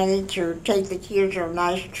made money to take the kids on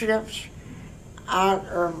nice trips out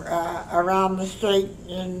around the state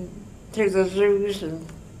and to the zoos and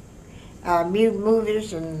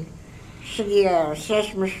movies and see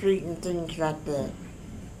Sesame Street and things like that.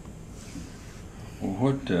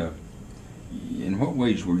 Well, in what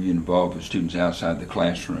ways were you involved with students outside the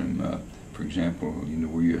classroom? For example,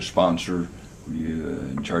 were you a sponsor? Were you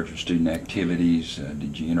in charge of student activities?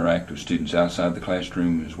 Did you interact with students outside the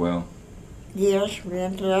classroom as well? Yes, we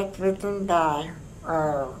interact with them by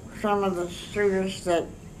some of the students that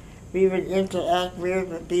we would interact with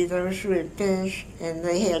would be those who had finished and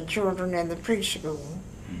they had children in the preschool.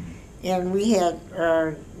 And we had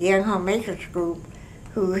Young Homemakers group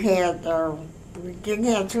who had, we didn't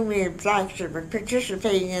have too many blacks that were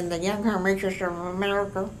participating in the Young Homemakers of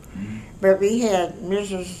America, but we had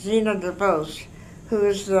Mrs. Zena DeVos, who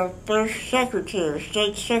is the first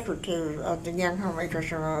state secretary of the Young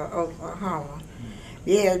Homemakers of Oklahoma.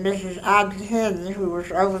 We had Mrs. Audrey Henry, who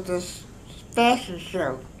was over this fashion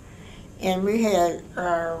show. And we had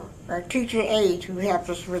our teacher aide who helped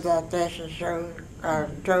us with our fashion show,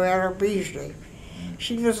 Joanna Beasley.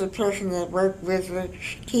 She was a person that worked with the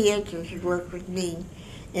kids, and she worked with me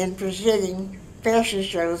in presenting fashion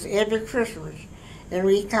shows every Christmas. And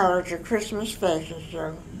we call it the Christmas Fashion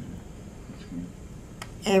Show.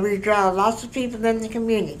 And we draw lots of people in the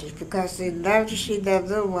community because they love to see their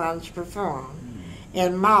little ones perform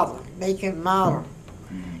and model. They can model.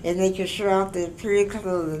 and they could show off their pretty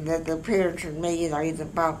clothing that their parents had made or either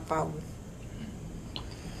bought for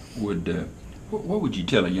them. What would you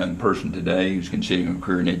tell a young person today who's considering a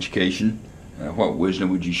career in education? What wisdom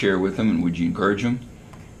would you share with them, and would you encourage them?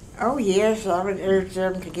 Oh yes, I would urge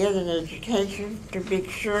them to get an education, to be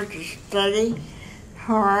sure to study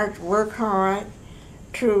hard, work hard,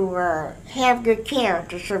 to have good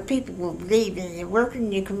character so people will believe in you, work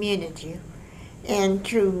in your community, and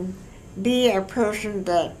to be a person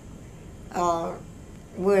that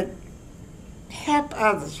would help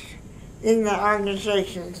others in the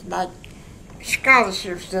organizations, like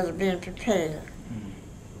scholarships that have been prepared.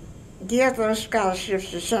 Give those scholarships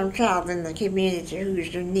to some child in the community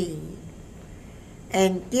who's in need.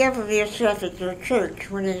 And give of yourself at your church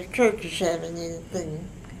when the church is having anything.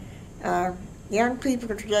 Young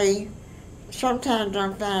people today sometimes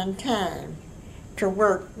don't find time to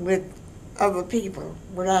work with other people.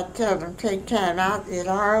 What I tell them, take time out. It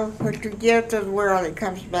all, what you give to the world, it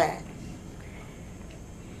comes back.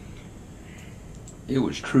 It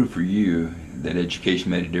was true for you that education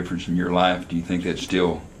made a difference in your life. Do you think that's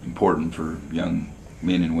still important for young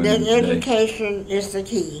men and women That today? education is the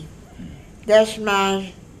key. That's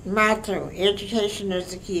my motto. Education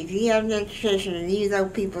is the key. If you have an education and you know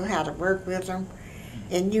people how to work with them,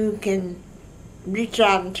 and you can reach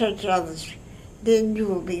out and touch others, then you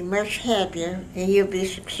will be much happier and you'll be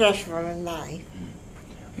successful in life.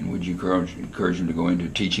 And would you encourage them to go into a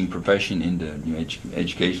teaching profession, into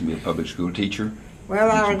education, be a public school teacher? Well,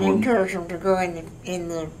 I would encourage them to go in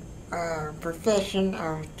the profession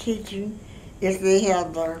of teaching if they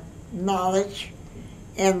have the knowledge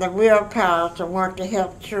and the willpower to want to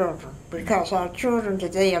help children. Because our children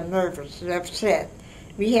today are nervous and upset.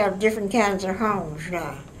 We have different kinds of homes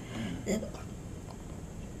now.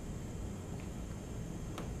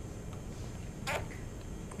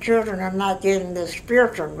 Children are not getting the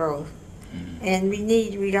spiritual growth. And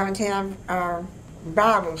we don't have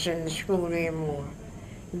Bibles in the school anymore.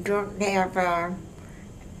 We don't have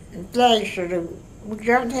flags salute. We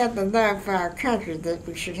don't have the love for our country that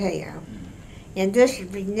we should have. And this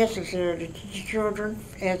would be necessary to teach children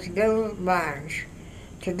as little minds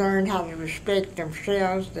to learn how to respect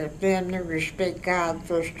themselves, their family, respect God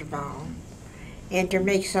first of all, and to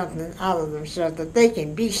make something out of themselves that they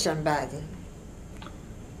can be somebody.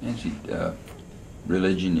 Nancy,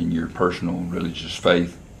 religion and your personal religious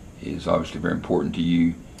faith is obviously very important to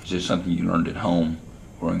you. Is this something you learned at home,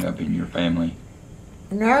 growing up in your family?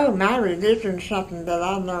 No, my religion is something that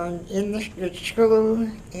I learned in the school,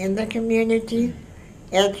 in the community,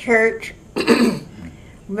 at church,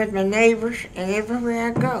 with my neighbors, and everywhere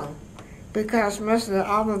I go. Because most of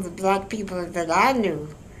all of the black people that I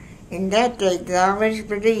knew in that day, they always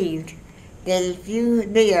believed that if you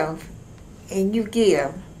live and you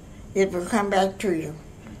give, it will come back to you.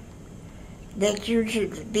 That you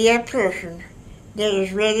should be a person that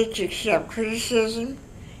is ready to accept criticism,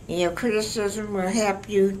 and your criticism will help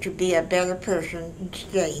you to be a better person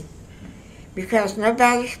today. Because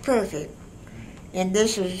nobody's perfect, and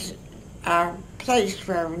this is a place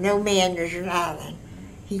where no man is an island.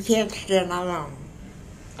 He can't stand alone.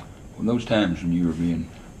 Well, those times when you were being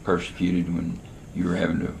persecuted, when you were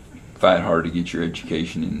having to fight hard to get your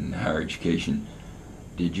education and higher education,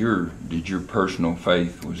 did your personal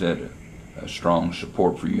faith, was that a strong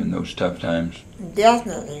support for you in those tough times?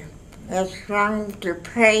 Definitely. It's strong to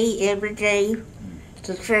pray every day,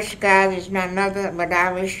 to trust God as my mother would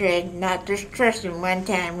always say, not just trust Him one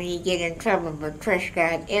time when you get in trouble, but trust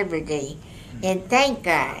God every day. And thank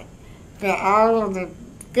God for all of the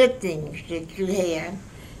good things that you have,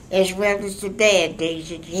 as well as the bad days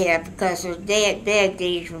that you have, because those bad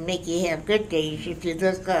days will make you have good days if you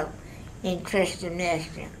look up and trust the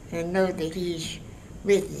Master and know that He's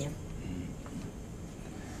with you.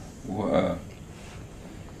 Well,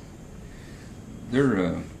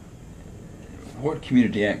 what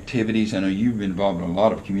community activities, I know you've been involved in a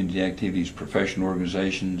lot of community activities, professional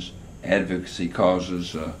organizations, advocacy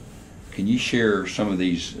causes. Can you share some of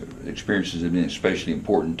these experiences that have been especially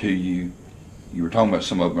important to you? You were talking about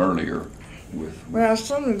some of them earlier. Well,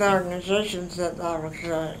 some of the organizations that I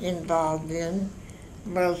was involved in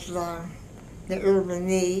was the Urban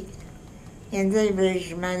League, and they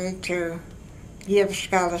raised money to give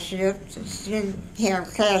scholarships,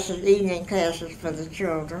 have classes, evening classes for the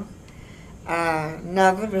children.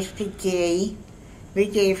 Another was PTA. We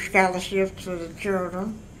gave scholarships to the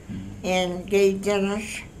children and gave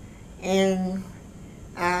dinners. And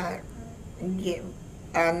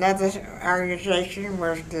another organization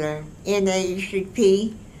was the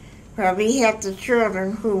NAECP, where we helped the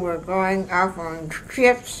children who were going off on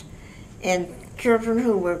trips and children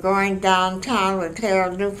who were going downtown with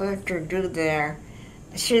Chattanooga to do their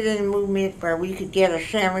sit-in movement where we could get a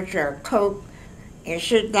sandwich or a Coke and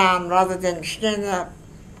sit down rather than stand up,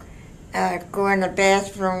 go in the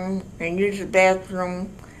bathroom and use the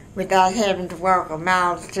bathroom without having to walk a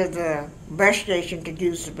mile to the bus station to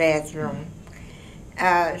use the bathroom.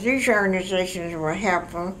 These organizations were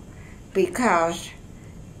helpful because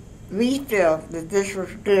we felt that this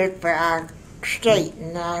was good for our state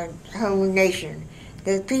and our whole nation,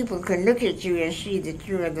 that people can look at you and see that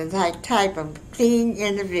you are the type of clean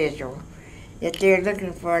individual that they're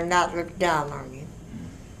looking for and not look down on you.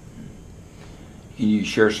 Can you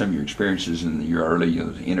share some of your experiences in your early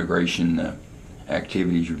integration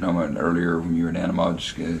activities you were talking about earlier when you were in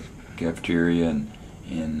Anamod's cafeteria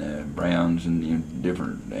and Brown's and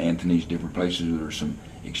different Anthony's, different places? There were some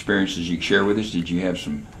experiences you could share with us. Did you have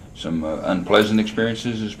some unpleasant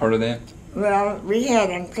experiences as part of that? Well, we had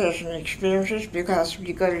unpleasant experiences because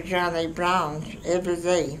we go to John A. Brown's every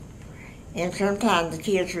day, and sometimes the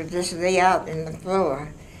kids would just lay out in the floor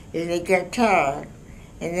and they get tired,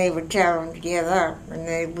 and they would tell them to get up, and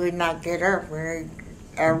they would not get up. When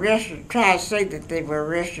they arrested, tried to say that they were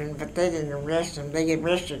arrested, but they didn't arrest them. They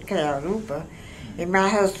arrested Sapulpa, and my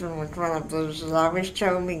husband was one of those that always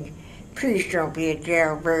told me, "Please don't be a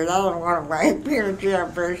jailbird. I don't want to be a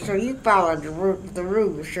jailbird." So you followed the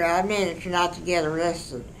rules, so I managed not to get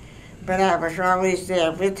arrested. But I was always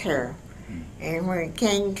there with her. And when it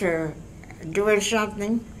came to doing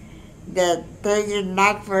something that they did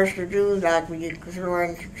not for us to do, like we could go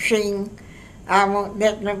and sing, "I won't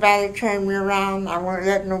let nobody turn me around, I won't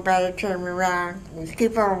let nobody turn me around." We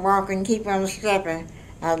keep on walking, keep on stepping.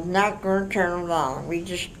 I'm not going to turn around. We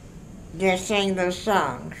just sang those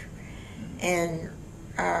songs. And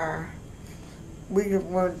we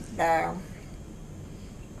would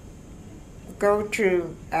go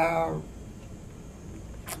to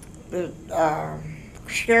the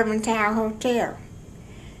Shermantown Hotel.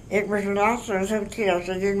 It was lots of hotels.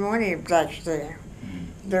 They didn't want any blacks there.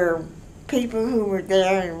 There were people who were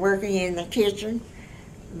there and working in the kitchen.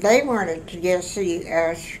 They wanted to see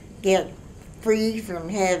us get free from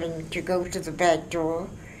having to go to the back door.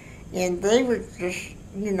 And they would just,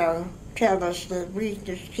 tell us that we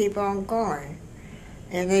just keep on going.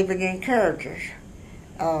 And they would encourage us.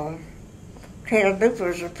 Sapulpa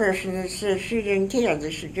was a person that said she didn't care.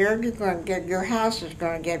 They said, "Girl, your house is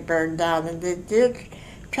going to get burned down." And they did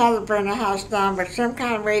try to burn the house down, but some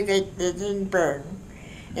kind of way they didn't burn.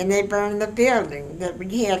 And they burned the building that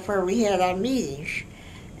we had where we had our meetings.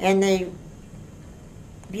 And they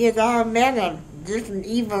did all manner of different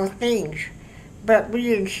evil things. But we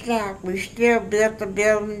didn't stop. We still built the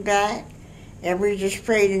building back, and we just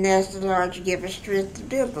prayed and asked the Lord to give us strength to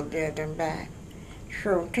build the building back.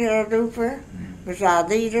 So Sapulpa was our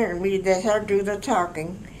leader, and we let her do the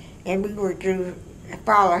talking, and we were to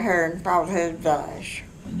follow her and follow her advice.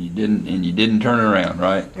 And you didn't turn around,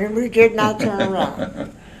 right? And we did not turn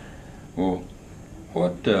around. Well,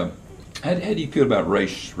 how do you feel about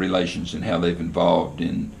race relations and how they've evolved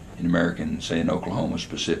in America and, say, in Oklahoma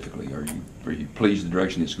specifically? Are you pleased with the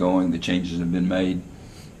direction it's going, the changes have been made?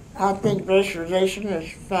 I think race relation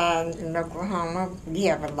is fine in Oklahoma. We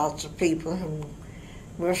have lots of people who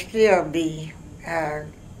will still be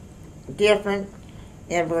different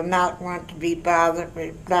and will not want to be bothered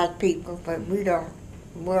with black people, but we don't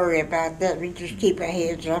worry about that. We just keep our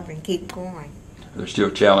heads up and keep going. Are there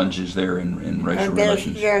still challenges there in racial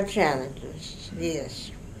relations? There are challenges,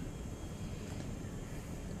 yes.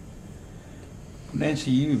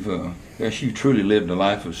 Nancy, you've truly lived a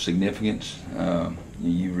life of significance.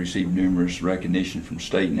 You've received numerous recognition from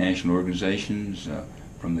state and national organizations,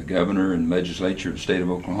 from the governor and legislature of the state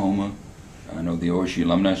of Oklahoma. I know the OSU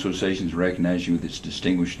Alumni Association has recognized you with its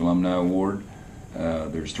Distinguished Alumni Award.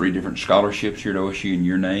 There's 3 different scholarships here at OSU in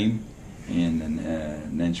your name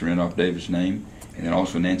and Nancy Randolph Davis' name. And then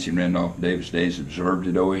also Nancy Randolph Davis Day is observed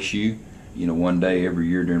at OSU, one day every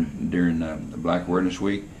year during the Black Awareness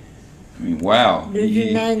Week. I mean, wow. Did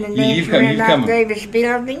you name the Nancy Randolph Davis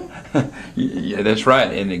building? Yeah, that's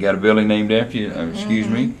right. And they got a building named after you. Excuse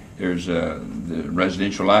me. There's the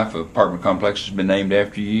residential life apartment complex has been named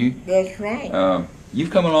after you. That's right.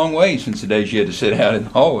 You've come a long way since the days you had to sit out in the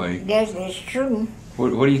hallway. That's true.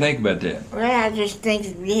 What do you think about that? Well, I just think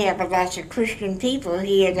that we have lots of Christian people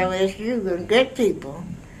here at OSU and good people.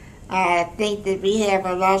 I think that we have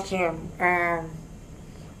lots of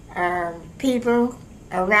people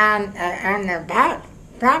around on the about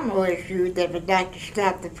from OSU that would like to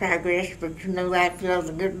stop the progress, but I feel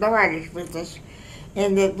the good Lord is with us,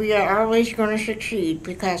 and that we are always going to succeed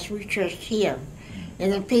because we trust Him.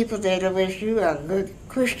 And the people at OSU are good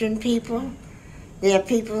Christian people. They are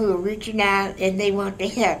people who are reaching out and they want to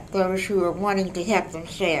help those who are wanting to help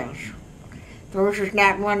themselves. Those who's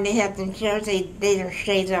not wanting to help themselves, they don't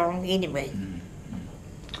stay there anyway. Mm-hmm.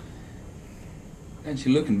 Nancy,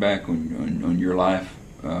 looking back on your life,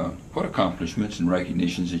 what accomplishments and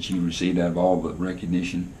recognitions that you received out of all the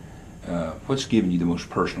recognition, what's given you the most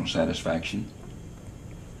personal satisfaction?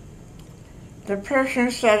 The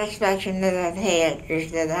personal satisfaction that I've had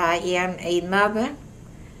is that I am a mother,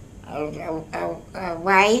 a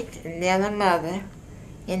wife, and then a mother,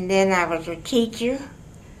 and then I was a teacher.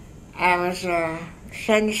 I was a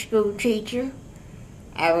Sunday school teacher.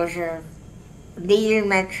 I was a leader in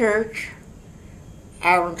my church.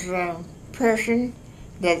 I was a person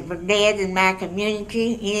that was dead in my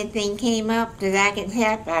community. Anything came up that I could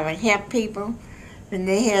help, I would help people. When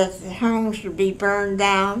they had homes to be burned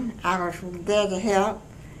down, I was there to help.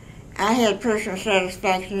 I had personal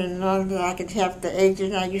satisfaction in knowing that I could help the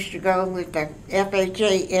aged. I used to go with the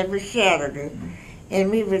FHA every Saturday, and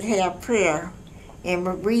we would have prayer and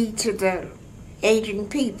would read to the aging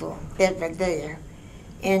people that were there,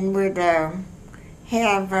 and would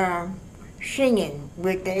have singing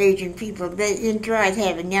with the aging people. They enjoyed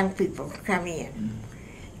having young people come in.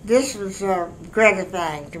 This was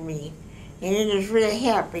gratifying to me. And it has really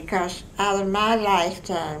helped because out of my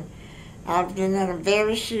lifetime, I've been in a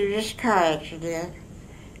very serious car accident,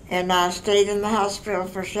 and I stayed in the hospital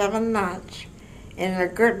for 7 months, and the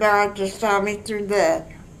good Lord just saw me through that.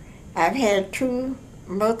 I've had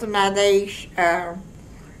both of my legs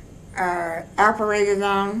operated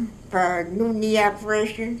on for new knee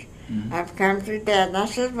operations. Mm-hmm. I've come through that, and I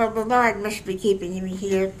said, well, the Lord must be keeping me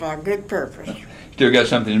here for a good purpose. Still got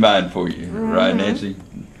something in mind for you, mm-hmm. Right, Nancy?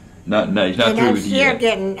 No, he's not through with you yet.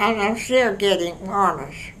 I'm still getting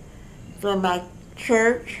honors from my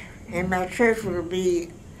church, and my church will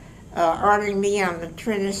be honoring me on the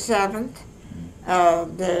 27th.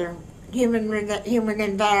 The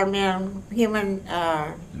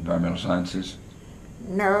environmental sciences.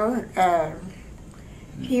 No,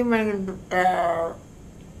 here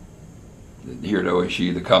at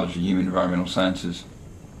OSU, the College of Human Environmental Sciences.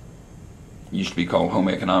 Used to be called Home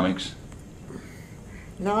Economics.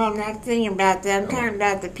 No, I'm not thinking about that. I'm talking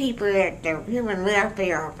about the people at the Human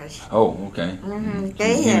Welfare Office. Oh, okay. Mm-hmm.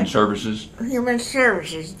 Human Services? Human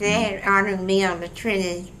Services. They had honored me on the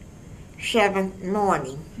 27th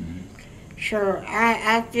morning. Mm-hmm. So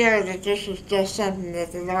I feel that this is just something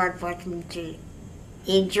that the Lord wants me to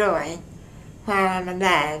enjoy while I'm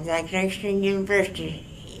alive. Like Langston University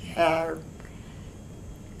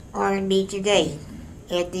honored me today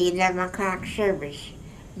at the 11 o'clock service.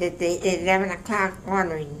 That the 11 o'clock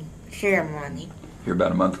honoring ceremony. Here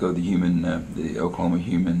about a month ago, the Oklahoma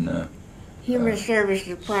Human Service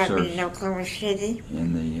Department in Oklahoma City.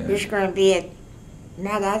 In it's going to be at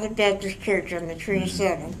Mount Olive Baptist Church on the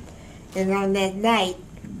 27th. And on that night,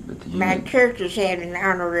 my church is having an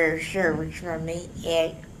honorary service for me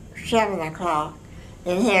at 7 o'clock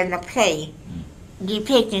and having a play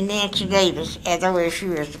depicting Nancy Davis at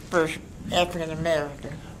OSU as the first African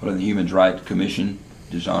American. Well, the Human Rights Commission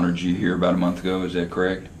just honored you here about a month ago, is that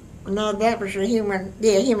correct? No, that was the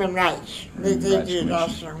human rights. They did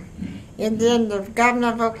also. Mm-hmm. And then the governor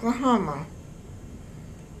of Oklahoma,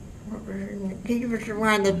 he was the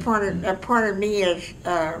one that appointed me as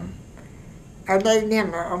a lay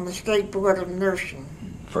member on the State Board of Nursing.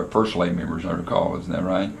 For first lay members, I recall, isn't that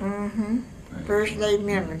right? Mm-hmm. First lay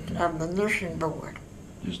member of the nursing board.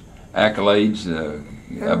 Just accolades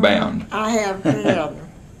abound. I have them.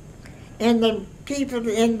 And the people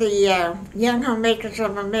in the Young Homemakers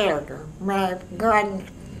of America, my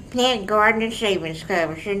Plant Garden and Savings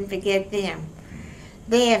Club, I shouldn't forget them.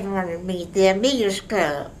 They have honored me. The Amigos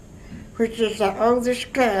Club, which is the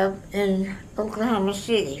oldest club in Oklahoma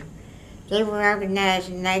City. They were organized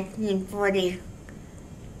in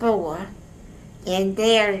 1944, and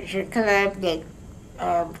there's a club that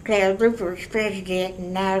Claire Luper was president,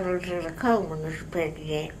 and now Rosa Coleman was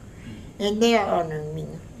president, and they're honoring me.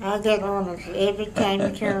 I get honors every time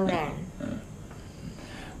we turn around.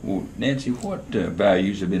 Well, Nancy, what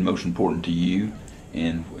values have been most important to you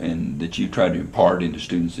and that you've tried to impart into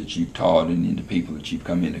students that you've taught and into people that you've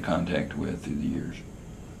come into contact with through the years?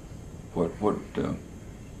 What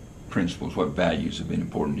principles, what values have been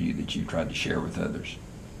important to you that you've tried to share with others?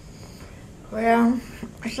 Well,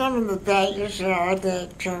 some of the values are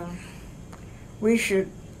that we should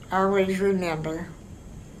always remember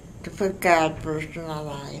to put God first in our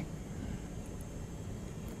life.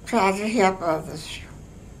 Try to help others.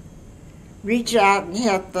 Reach out and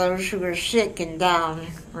help those who are sick and down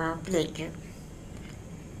or afflicted.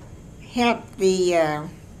 help the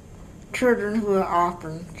children who are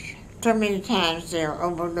orphans. So many times they're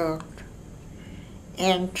overlooked,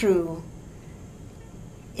 and to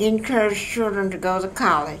encourage children to go to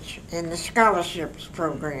college in the scholarships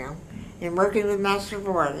program. And working with my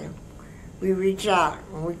sorority, we reach out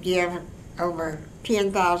and we give over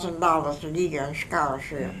 $10,000 a year in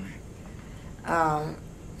scholarships.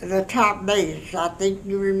 The top ladies, I think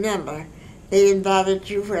you remember, they invited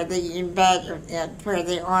you where they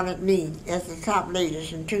honored me as the top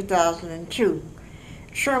ladies in 2002.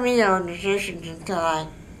 So many organizations until I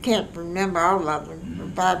can't remember all of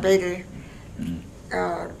them. Barbados,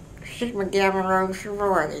 Sigma Gamma Rho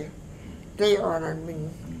sorority, they honored me.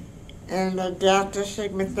 And the Delta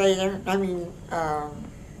Sigma Theta,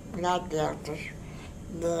 not Deltas,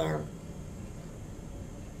 the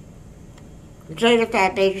Zeta Phi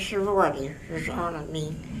Beta sorority has honored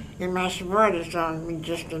me. And my sorority's honored me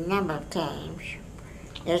just a number of times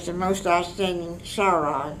as the most outstanding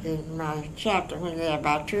soror in my chapter when there are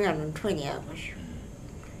about 220 of us.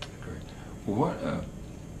 Great. Well,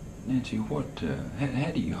 Nancy, how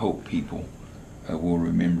do you hope people will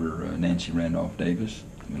remember Nancy Randolph Davis?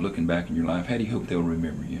 I mean, looking back in your life, how do you hope they'll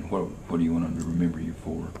remember you? And what do you want them to remember you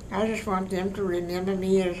for? I just want them to remember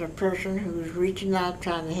me as a person who's reaching out,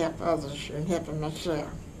 trying to help others and helping myself.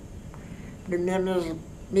 Remember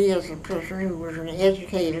me as a person who was an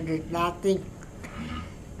educator, did not think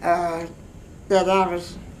that I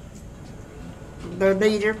was the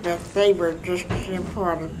leader, but they were just as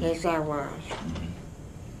important as I was.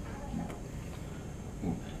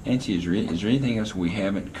 Nancy, is there anything else we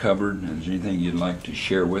haven't covered? Is there anything you'd like to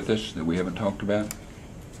share with us that we haven't talked about?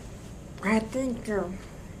 I think that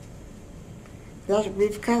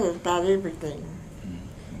we've covered about everything.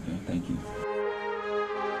 Okay, thank you.